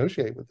to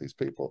negotiate with these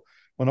people.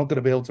 We're not going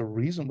to be able to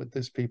reason with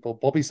these people.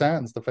 Bobby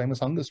Sands, the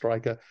famous hunger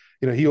striker,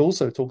 you know, he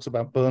also talks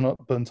about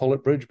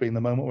Burntollett Bridge being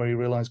the moment where he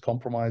realized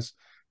compromise,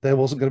 there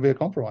wasn't going to be a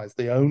compromise.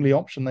 The only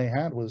option they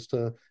had was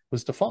to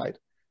fight.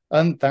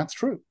 And that's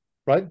true,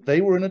 right? They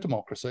were in a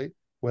democracy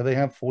where they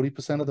have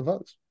 40% of the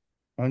votes.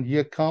 And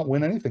you can't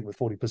win anything with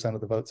 40%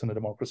 of the votes in a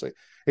democracy.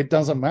 It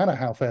doesn't matter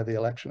how fair the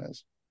election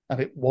is. And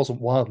it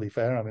wasn't wildly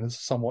fair. I mean, it's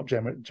a somewhat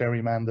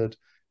gerrymandered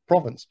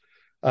province.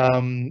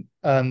 And,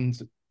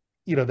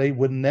 you know, they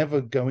were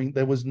never going,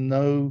 there was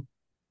no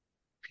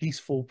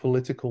peaceful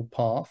political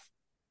path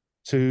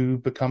to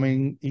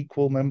becoming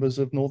equal members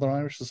of Northern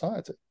Irish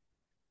society.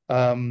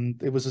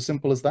 It was as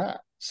simple as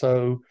that.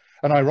 So,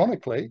 and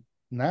ironically,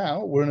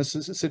 now we're in a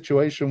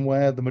situation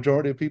where the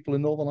majority of people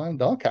in Northern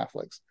Ireland are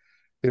Catholics,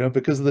 you know,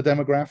 because of the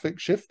demographic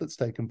shift that's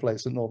taken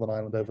place in Northern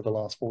Ireland over the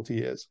last 40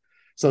 years.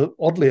 So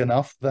oddly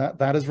enough, that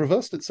has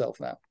reversed itself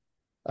now,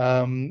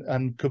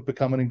 and could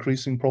become an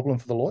increasing problem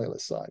for the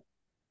loyalist side.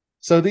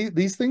 So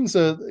these things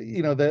are,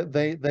 you know,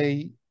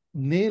 they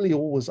nearly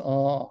always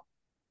are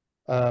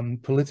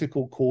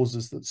political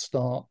causes that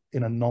start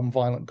in a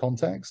non-violent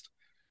context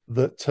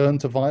that turn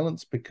to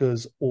violence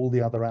because all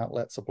the other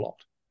outlets are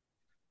blocked.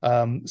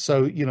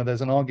 So, you know,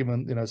 there's an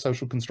argument, you know,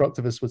 social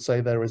constructivists would say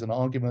there is an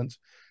argument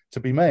to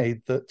be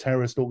made that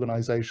terrorist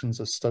organizations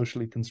are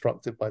socially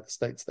constructed by the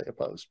states they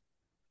oppose.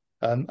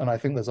 And I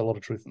think there's a lot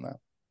of truth in that.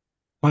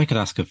 If I could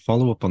ask a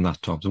follow-up on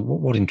that, Tom. So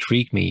what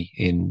intrigued me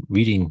in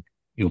reading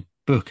your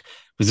book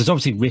was it's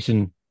obviously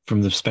written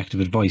from the perspective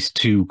of advice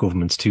to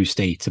governments, to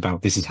states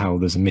about this is how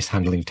there's a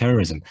mishandling of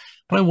terrorism.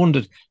 But I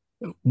wondered,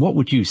 what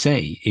would you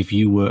say if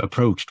you were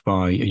approached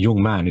by a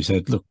young man who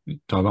said, look,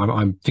 Tom,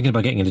 I'm thinking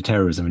about getting into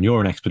terrorism and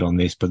you're an expert on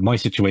this, but my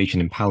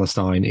situation in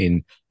Palestine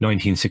in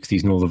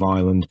 1960s Northern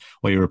Ireland,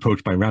 or you're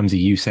approached by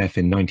Ramzi Youssef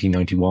in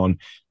 1991,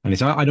 and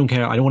it's, I don't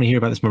care, I don't want to hear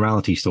about this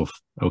morality stuff,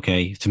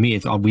 okay? To me,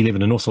 it's we live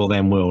in an us or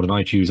them world and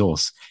I choose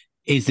us.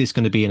 Is this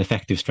going to be an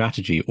effective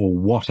strategy, or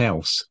what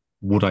else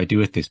would I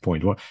do at this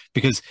point?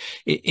 Because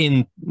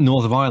in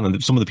Northern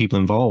Ireland, some of the people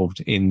involved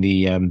in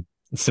the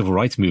civil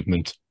rights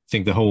movement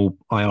think the whole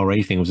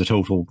IRA thing was a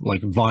total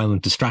like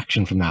violent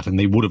distraction from that, and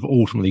they would have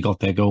ultimately got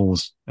their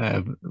goals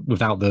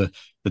without the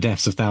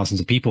deaths of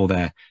thousands of people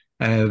there.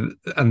 And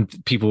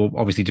people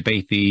obviously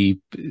debate the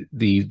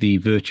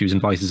virtues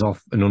and vices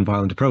of a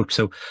non-violent approach.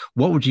 So,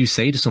 what would you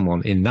say to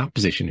someone in that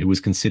position who was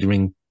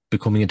considering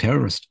becoming a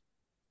terrorist?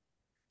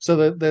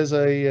 So there's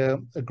a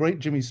great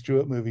Jimmy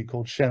Stewart movie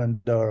called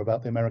Shenandoah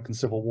about the American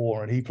Civil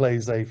War, and he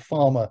plays a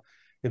farmer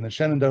in the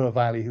Shenandoah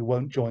Valley who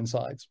won't join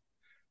sides.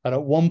 And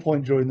at one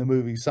point during the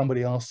movie,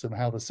 somebody asks him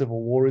how the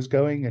Civil War is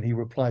going, and he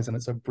replies, and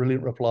it's a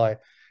brilliant reply,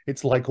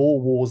 it's like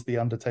all wars, the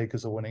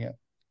undertakers are winning it.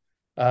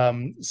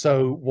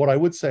 So what I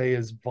would say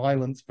is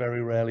violence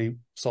very rarely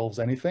solves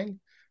anything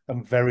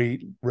and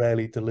very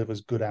rarely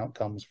delivers good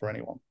outcomes for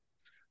anyone.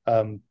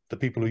 The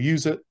people who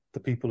use it, the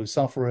people who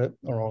suffer it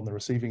are on the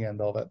receiving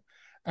end of it.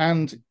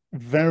 And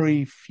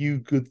very few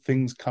good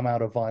things come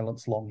out of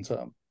violence long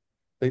term.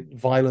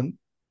 Violent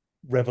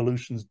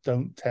revolutions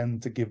don't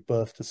tend to give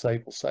birth to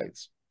stable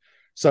states.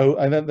 So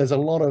I think there's a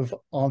lot of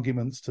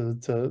arguments to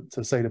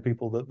say to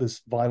people that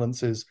this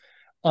violence is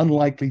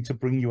unlikely to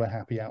bring you a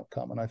happy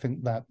outcome, and I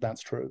think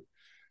that's true,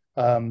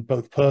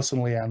 both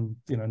personally and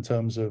in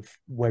terms of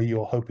where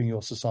you're hoping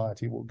your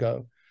society will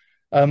go.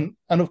 And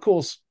of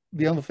course,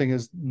 the other thing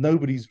is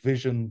nobody's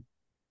vision.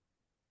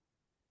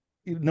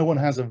 No one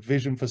has a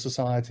vision for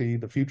society,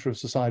 the future of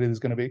society that's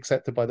going to be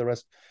accepted by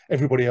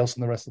everybody else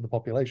in the rest of the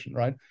population,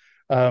 right?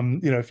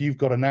 If you've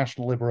got a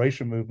national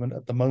liberation movement,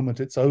 at the moment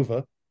it's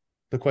over.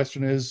 The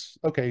question is,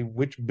 okay,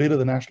 which bit of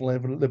the national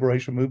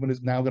liberation movement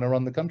is now going to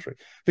run the country?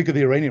 Think of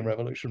the Iranian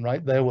Revolution,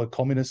 right? There were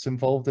communists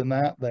involved in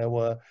that. There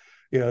were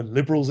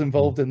liberals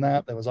involved in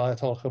that. There was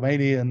Ayatollah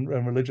Khomeini and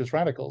religious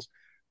radicals.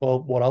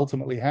 Well, what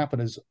ultimately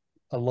happened is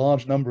a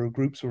large number of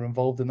groups who were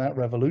involved in that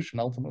revolution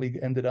ultimately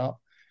ended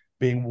up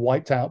being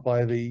wiped out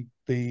by the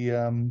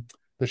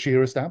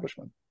Shia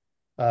establishment.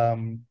 I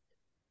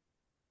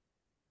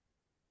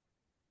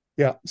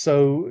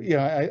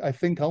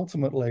think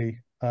ultimately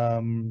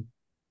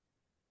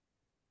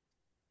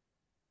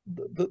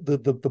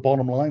the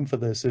bottom line for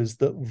this is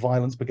that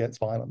violence begets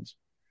violence,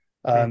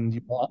 and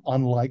you are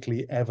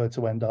unlikely ever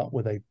to end up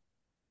with a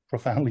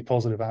profoundly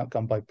positive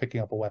outcome by picking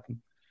up a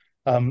weapon.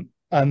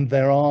 And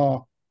there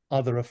are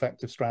other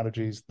effective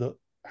strategies that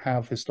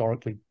have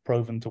historically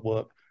proven to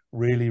work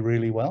really,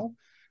 really well,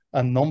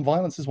 and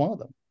non-violence is one of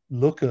them.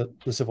 Look at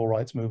the civil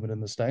rights movement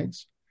in the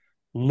States.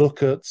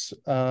 Look at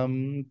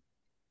the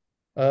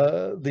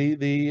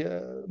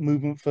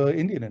movement for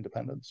Indian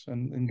independence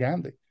and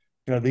Gandhi.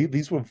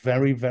 These were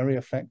very, very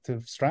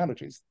effective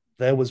strategies.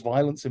 There was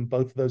violence in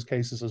both of those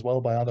cases as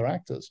well by other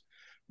actors,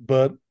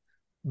 but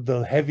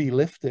the heavy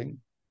lifting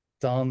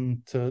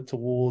done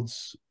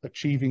towards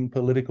achieving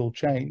political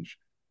change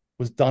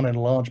was done in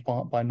large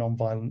part by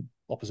non-violent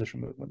opposition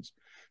movements.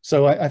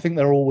 So I think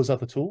there are always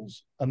other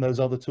tools, and those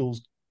other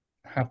tools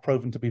have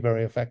proven to be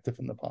very effective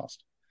in the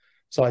past.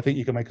 So I think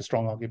you can make a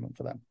strong argument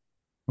for them.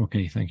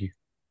 Okay, thank you.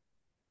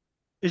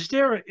 Is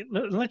there,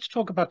 let's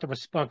talk about the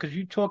response, because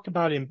you talked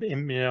about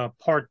in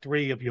part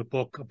 3 of your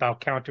book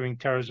about countering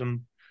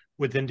terrorism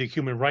within the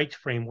human rights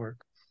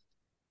framework.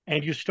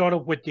 And you started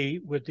with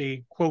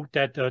the quote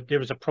that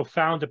there is a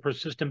profound and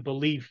persistent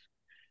belief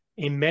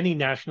in many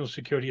national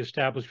security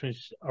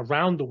establishments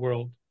around the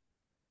world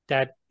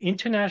that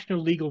international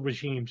legal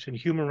regimes and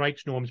human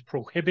rights norms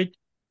prohibit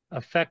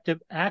effective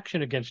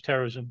action against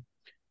terrorism.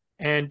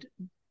 And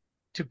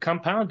to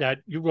compound that,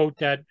 you wrote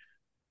that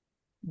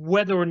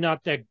whether or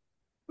not that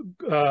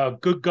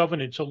good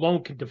governance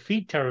alone can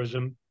defeat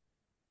terrorism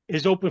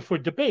is open for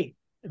debate.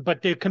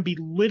 But there can be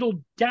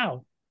little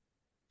doubt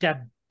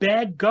that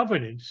bad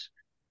governance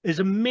is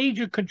a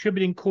major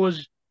contributing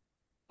cause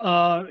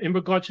in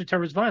regards to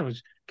terrorist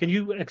violence. Can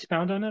you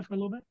expound on that for a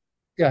little bit?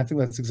 Yeah, I think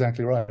that's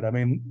exactly right. I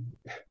mean,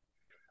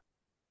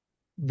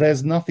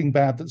 there's nothing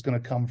bad that's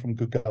going to come from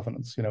good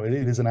governance. You know, it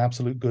is an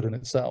absolute good in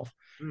itself.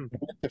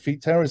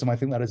 Defeat terrorism, I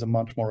think that is a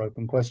much more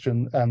open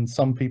question, and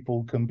some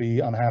people can be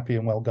unhappy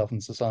in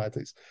well-governed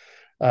societies.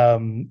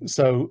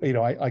 So, you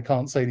know, I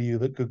can't say to you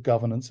that good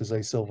governance is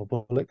a silver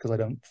bullet, because I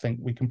don't think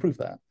we can prove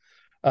that.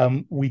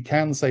 We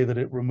can say that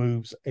it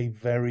removes a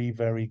very,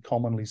 very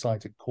commonly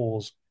cited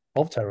cause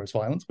of terrorist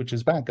violence, which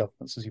is bad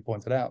governance, as you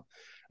pointed out.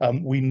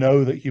 We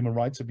know that human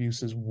rights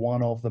abuse is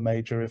one of the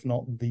major, if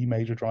not the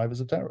major,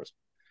 drivers of terrorism.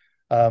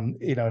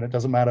 You know, and it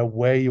doesn't matter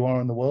where you are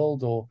in the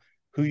world or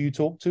who you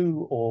talk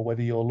to, or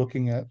whether you're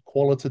looking at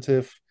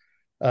qualitative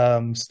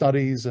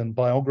studies and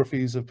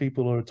biographies of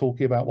people who are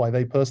talking about why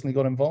they personally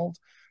got involved,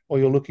 or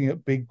you're looking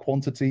at big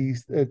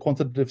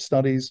quantitative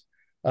studies.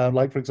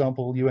 Like, for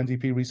example,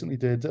 UNDP recently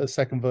did a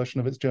second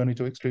version of its Journey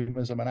to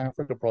Extremism in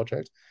Africa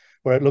project,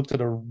 where it looked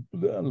at a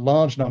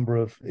large number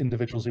of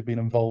individuals who've been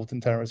involved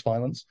in terrorist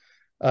violence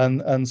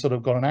and sort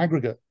of got an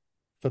aggregate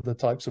for the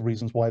types of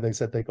reasons why they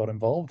said they got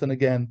involved. And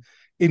again,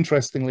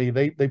 interestingly,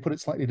 they put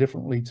it slightly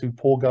differently to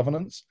poor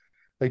governance.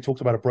 They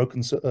talked about a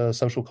broken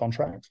social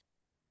contract,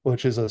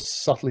 which is a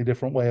subtly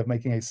different way of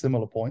making a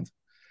similar point.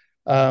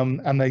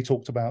 And they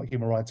talked about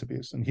human rights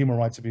abuse. And human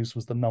rights abuse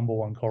was the number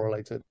one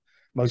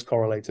most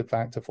correlated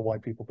factor for why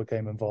people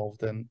became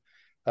involved in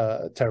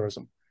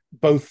terrorism,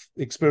 both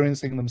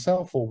experiencing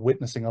themselves or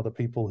witnessing other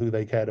people who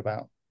they cared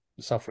about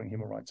suffering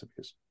human rights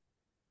abuse.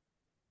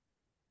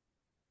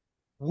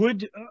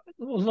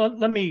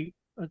 Let me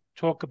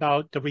talk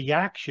about the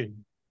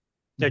reaction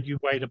that you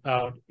write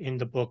about in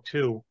the book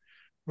too,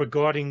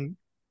 regarding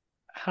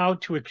how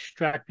to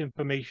extract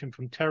information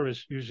from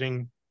terrorists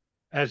using,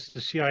 as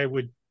the CIA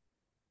would,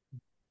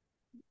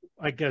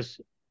 I guess,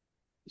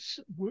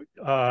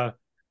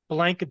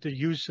 blanket the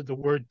use of the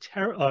word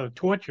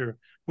torture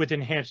with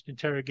enhanced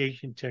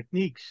interrogation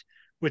techniques,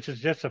 which is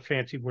just a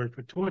fancy word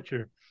for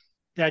torture.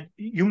 That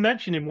you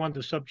mentioned in one of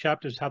the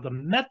subchapters how the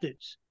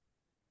methods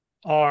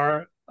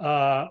are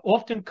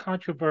often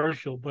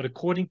controversial, but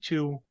according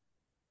to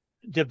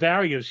the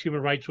various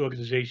human rights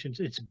organizations,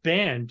 it's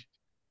banned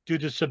due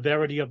to the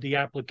severity of the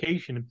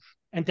application,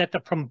 and that the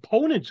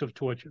proponents of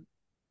torture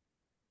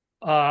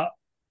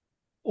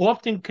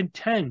often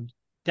contend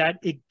that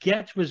it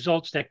gets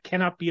results that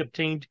cannot be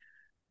obtained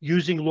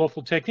using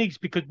lawful techniques.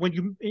 Because when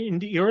you, in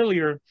the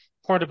earlier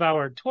part of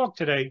our talk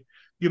today,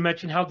 you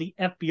mentioned how the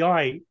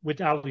FBI with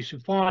Ali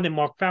Soufan and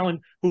Mark Fallon,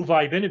 who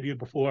I've interviewed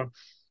before,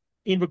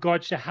 in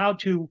regards to how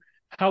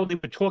they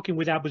were talking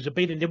with Abu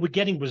Zubaydah, and they were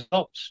getting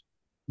results.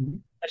 Mm-hmm.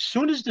 As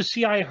soon as the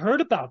CIA heard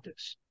about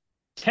this,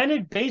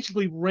 Tenet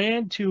basically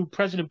ran to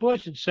President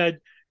Bush and said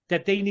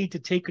that they need to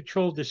take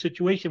control of the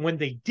situation. When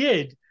they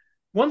did,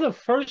 one of the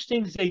first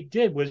things they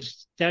did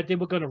was that they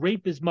were going to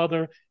rape his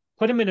mother,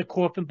 put him in a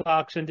coffin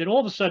box, and then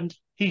all of a sudden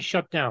he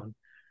shut down.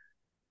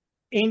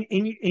 When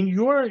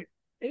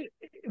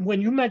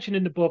you mentioned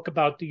in the book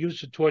about the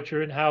use of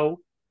torture and how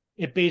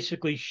it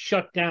basically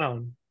shut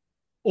down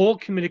all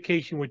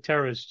communication with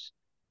terrorists,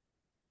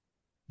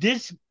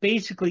 this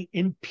basically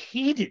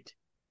impeded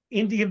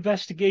in the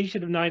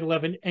investigation of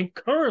 9/11. And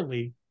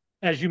currently,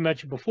 as you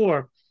mentioned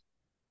before,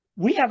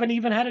 we haven't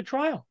even had a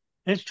trial.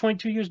 And it's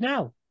 22 years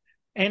now.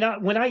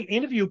 And when I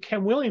interviewed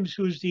Ken Williams,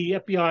 who's the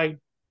FBI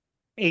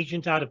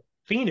agent out of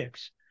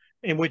Phoenix,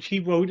 in which he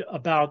wrote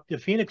about the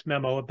Phoenix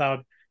memo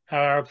about how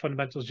Arab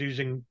fundamentals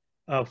using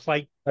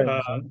flight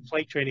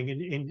training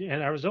in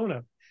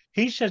Arizona,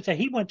 he says that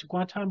he went to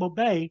Guantanamo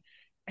Bay,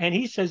 and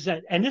he says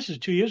that, and this is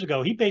 2 years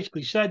ago, he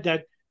basically said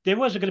that there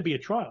wasn't going to be a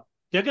trial.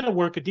 They're going to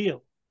work a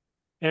deal.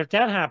 And if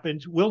that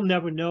happens, we'll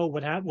never know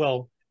what happened.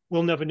 Well,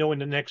 we'll never know in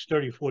the next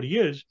 30, 40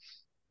 years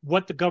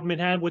what the government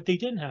had, what they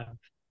didn't have.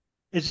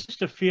 Is this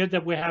the fear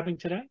that we're having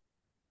today?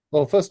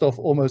 Well, first off,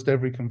 almost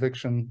every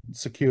conviction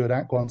secured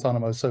at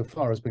Guantanamo so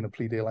far has been a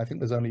plea deal. I think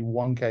there's only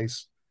one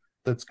case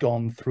that's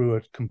gone through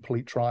a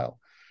complete trial.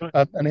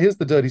 Right. And here's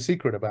the dirty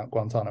secret about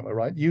Guantanamo,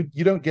 right? You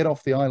don't get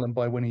off the island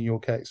by winning your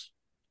case,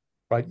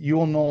 right?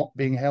 You're not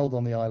being held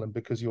on the island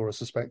because you're a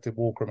suspected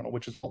war criminal,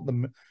 which is what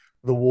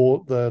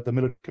the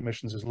military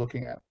commissions is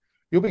looking at.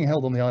 You're being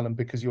held on the island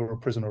because you're a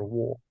prisoner of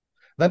war.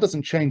 That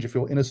doesn't change if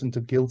you're innocent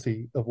or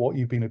guilty of what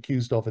you've been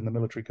accused of in the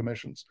military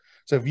commissions.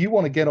 So if you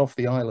want to get off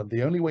the island,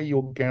 the only way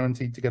you're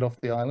guaranteed to get off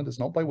the island is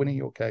not by winning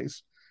your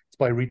case, it's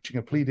by reaching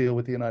a plea deal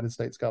with the United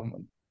States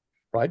government,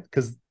 right?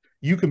 Because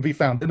you can be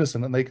found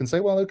innocent and they can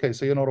say, well, okay,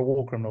 so you're not a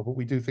war criminal, but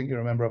we do think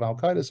you're a member of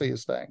Al-Qaeda, so you're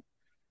staying,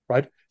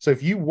 right? So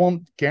if you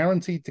want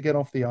guaranteed to get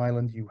off the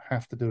island, you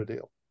have to do a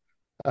deal.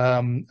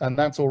 And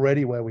that's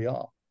already where we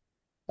are.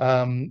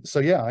 So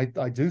yeah,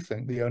 I do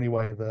think the only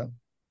way that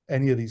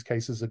any of these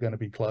cases are going to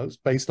be closed,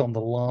 based on the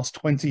last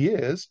 20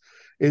 years,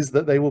 is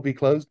that they will be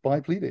closed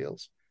by plea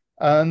deals.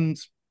 And,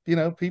 you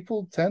know,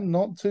 people tend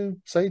not to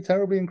say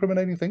terribly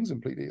incriminating things in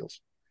plea deals.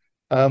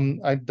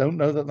 I don't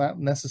know that that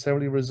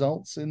necessarily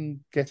results in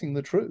getting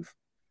the truth.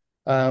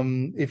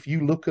 If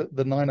you look at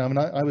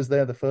the I was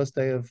there the first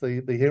day of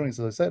the hearings,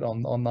 as I said,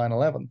 on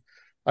 9/11.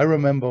 I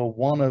remember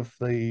one of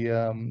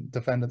the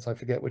defendants, I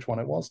forget which one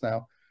it was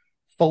now,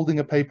 folding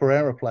a paper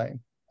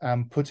airplane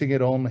and putting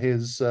it on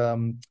his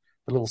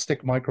the little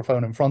stick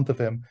microphone in front of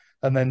him,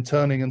 and then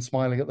turning and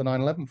smiling at the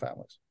 9/11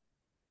 families,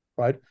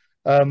 right?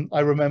 I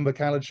remember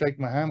Khalid Sheikh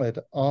Mohammed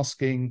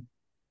asking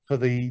for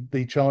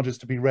the charges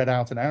to be read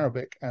out in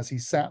Arabic as he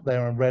sat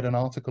there and read an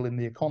article in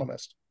The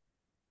Economist,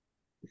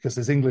 because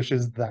his English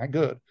is that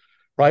good,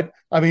 right?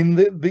 I mean,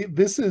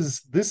 this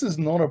is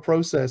not a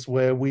process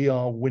where we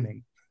are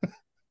winning.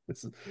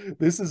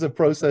 This is a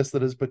process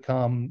that has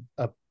become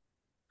a,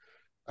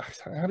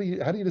 how do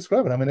you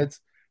describe it? I mean,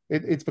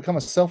 it's become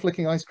a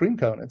self-licking ice cream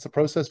cone. It's a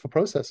process for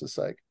process's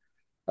sake.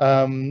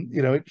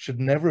 You know, it should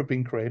never have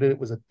been created. It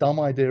was a dumb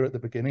idea at the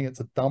beginning. It's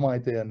a dumb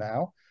idea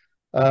now.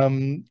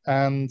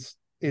 And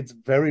it's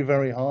very,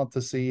 very hard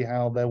to see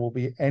how there will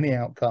be any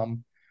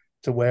outcome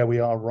to where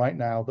we are right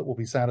now that will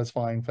be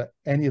satisfying for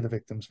any of the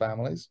victims'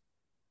 families,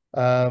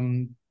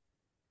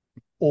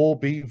 or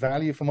be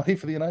value for money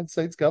for the United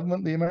States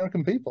government, the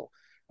American people.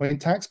 I mean,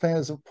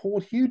 taxpayers have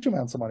poured huge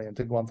amounts of money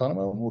into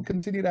Guantanamo and will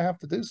continue to have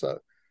to do so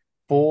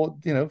for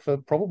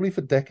probably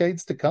for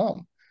decades to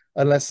come,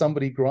 unless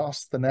somebody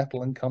grasps the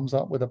nettle and comes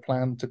up with a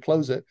plan to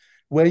close it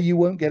where you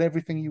won't get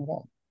everything you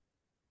want.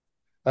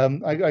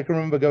 I can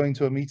remember going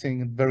to a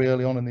meeting very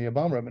early on in the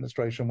Obama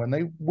administration when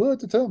they were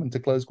determined to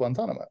close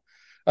Guantanamo.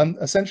 And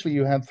essentially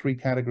you had three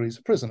categories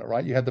of prisoner,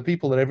 right? You had the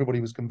people that everybody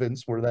was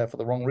convinced were there for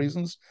the wrong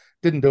reasons,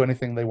 didn't do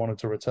anything they wanted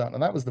to return.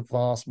 And that was the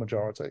vast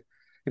majority.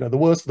 You know, the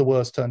worst of the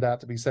worst turned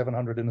out to be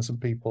 700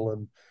 innocent people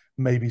and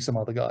maybe some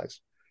other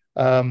guys.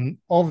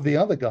 Of the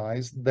other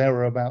guys, there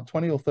were about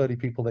 20 or 30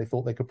 people they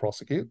thought they could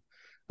prosecute.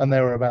 And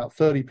there were about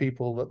 30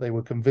 people that they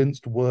were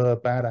convinced were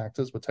bad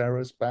actors, were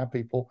terrorists, bad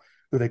people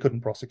who they couldn't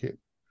prosecute.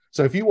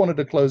 So if you wanted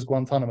to close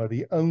Guantanamo,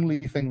 the only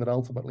thing that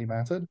ultimately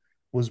mattered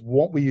was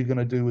what were you going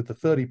to do with the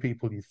 30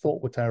 people you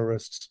thought were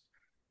terrorists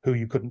who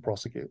you couldn't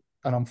prosecute.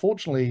 And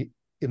unfortunately,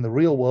 in the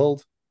real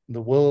world, in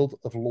the world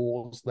of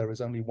laws, there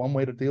is only one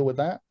way to deal with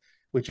that,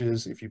 which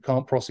is if you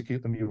can't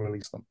prosecute them, you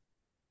release them.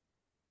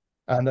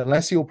 And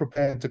unless you're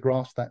prepared to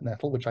grasp that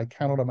nettle, which I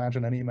cannot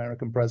imagine any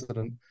American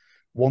president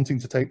wanting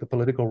to take the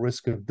political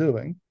risk of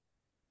doing,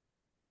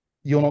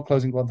 you're not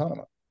closing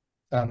Guantanamo.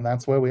 And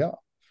that's where we are.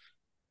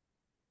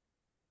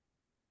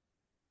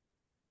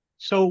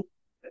 So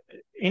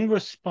in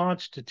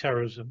response to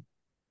terrorism,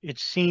 it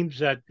seems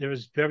that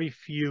there's very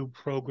few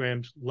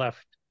programs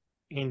left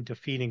in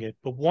defeating it.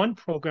 But one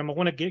program I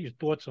want to get your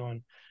thoughts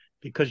on,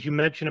 because you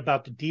mentioned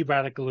about the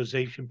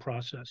de-radicalization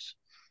process.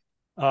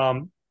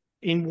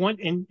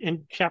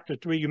 In chapter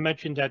 3, you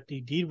mentioned that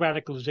the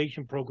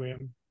de-radicalization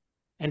program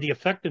and the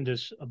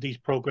effectiveness of these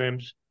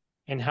programs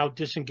and how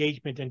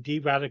disengagement and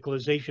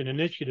de-radicalization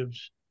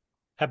initiatives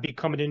have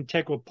become an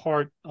integral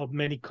part of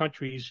many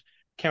countries'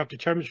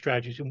 counterterrorism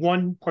strategies. And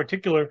one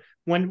particular,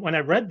 when I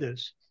read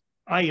this,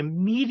 I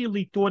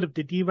immediately thought of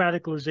the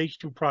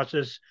de-radicalization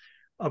process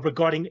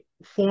regarding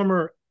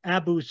former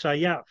Abu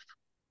Sayyaf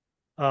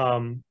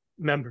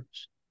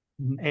members.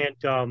 Mm-hmm.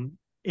 And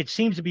it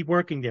seems to be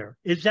working there.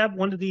 Is that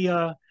one of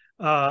the,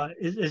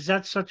 is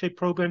that such a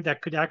program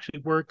that could actually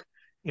work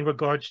in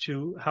regards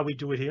to how we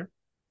do it here?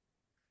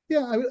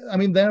 Yeah, I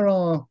mean, there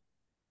are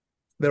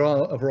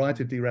a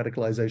variety of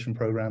de-radicalization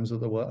programs that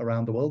were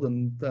around the world,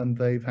 and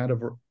they've had a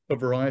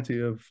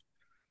variety of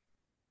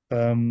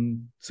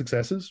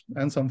successes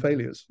and some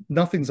failures.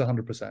 Nothing's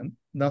 100%.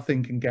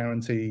 Nothing can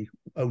guarantee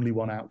only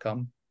one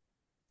outcome,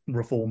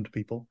 reformed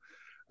people.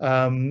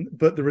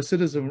 But the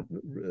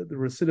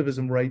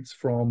recidivism rates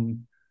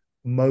from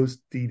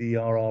most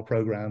DDRR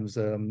programs,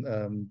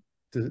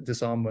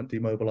 disarmament,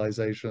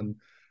 demobilization,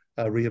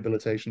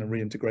 rehabilitation, and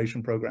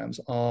reintegration programs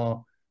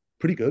are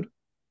pretty good.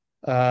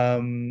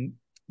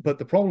 But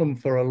the problem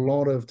for a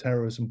lot of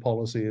terrorism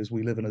policy is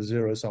we live in a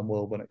zero-sum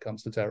world when it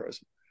comes to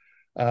terrorism.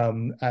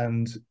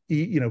 And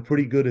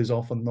pretty good is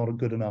often not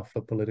good enough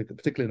for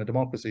particularly in a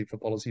democracy, for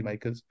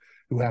policymakers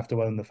who have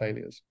to own the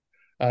failures.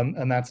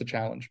 And that's a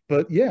challenge.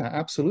 But yeah,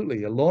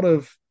 absolutely. A lot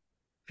of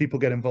people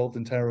get involved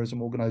in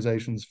terrorism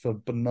organizations for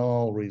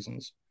banal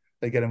reasons.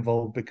 They get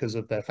involved because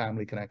of their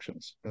family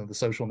connections, the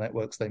social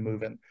networks they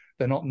move in.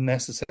 They're not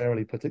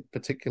necessarily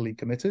particularly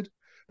committed,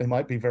 They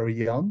might be very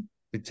young.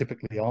 They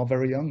typically are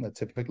very young. They're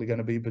typically going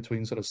to be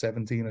between sort of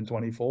 17 and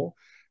 24.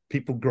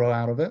 People grow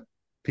out of it.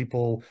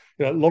 People,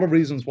 a lot of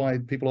reasons why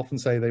people often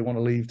say they want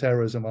to leave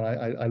terrorism. And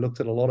I looked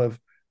at a lot of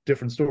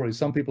different stories.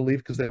 Some people leave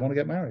because they want to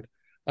get married.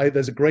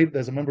 There's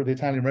a member of the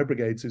Italian Red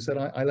Brigades who said,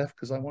 I left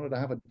because I wanted to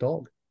have a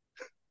dog.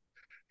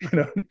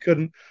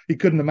 He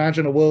couldn't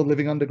imagine a world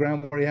living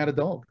underground where he had a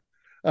dog.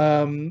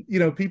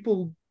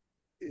 People,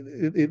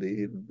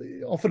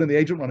 often in the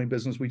agent running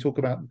business, we talk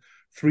about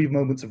 3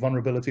 moments of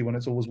vulnerability when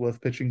it's always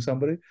worth pitching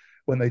somebody: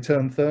 when they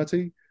turn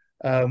 30,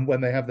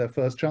 when they have their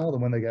first child,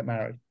 and when they get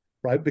married,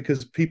 right?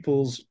 Because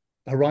people's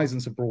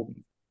horizons have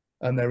broadened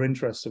and their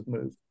interests have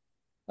moved.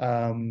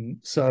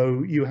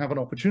 So you have an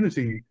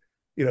opportunity,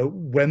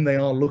 when they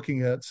are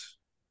looking at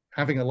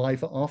having a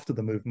life after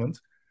the movement,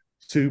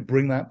 to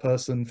bring that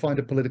person, find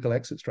a political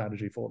exit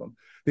strategy for them.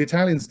 The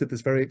Italians did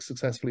this very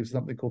successfully with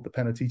something called the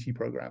Penititi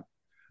program,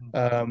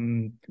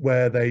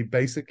 where they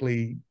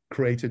basically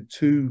created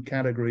 2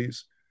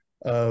 categories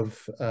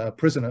of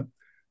prisoner,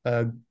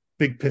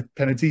 big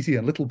penititi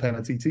and little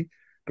penititi,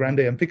 grande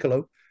and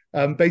piccolo.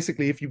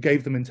 Basically, if you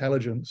gave them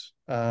intelligence,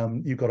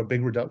 you got a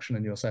big reduction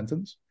in your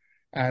sentence.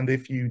 And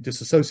if you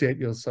disassociate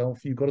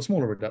yourself, you got a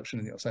smaller reduction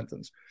in your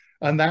sentence.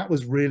 And that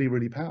was really,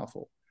 really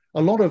powerful.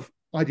 A lot of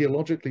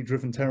ideologically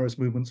driven terrorist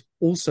movements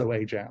also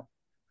age out.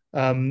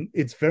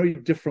 It's very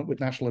different with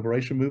national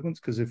liberation movements,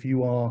 because if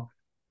you are,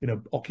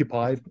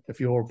 occupied, if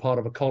you're part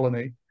of a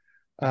colony,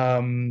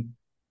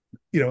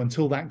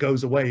 until that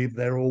goes away,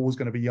 there are always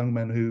going to be young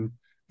men who,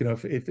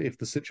 if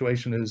the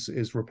situation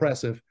is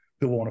repressive,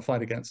 who will want to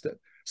fight against it.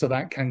 So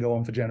that can go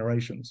on for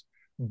generations.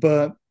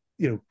 But,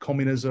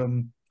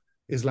 communism,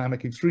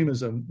 Islamic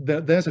extremism,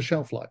 there's a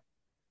shelf life.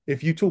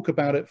 If you talk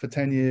about it for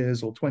 10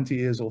 years or 20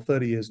 years or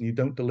 30 years and you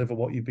don't deliver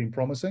what you've been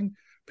promising,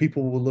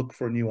 people will look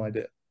for a new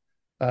idea.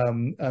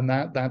 And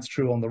that's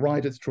true on the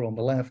right, it's true on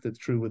the left, it's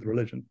true with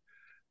religion.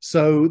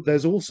 So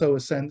there's also a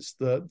sense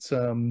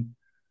that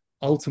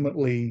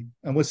ultimately,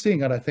 and we're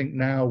seeing it, I think,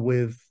 now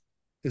with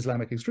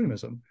Islamic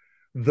extremism,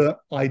 that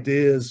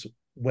ideas,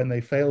 when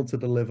they fail to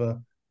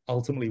deliver,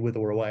 ultimately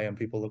wither away and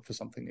people look for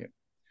something new.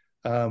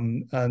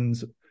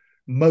 And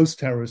most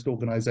terrorist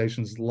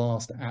organizations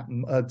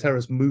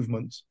terrorist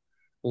movements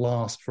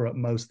last for at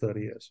most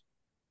 30 years.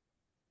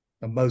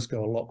 And most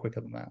go a lot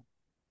quicker than that.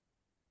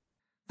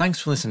 Thanks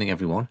for listening,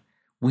 everyone.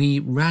 We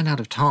ran out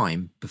of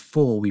time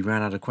before we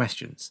ran out of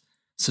questions,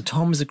 so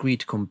Tom has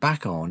agreed to come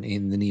back on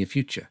in the near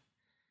future.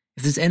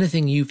 If there's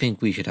anything you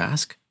think we should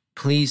ask,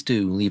 please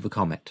do leave a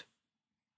comment.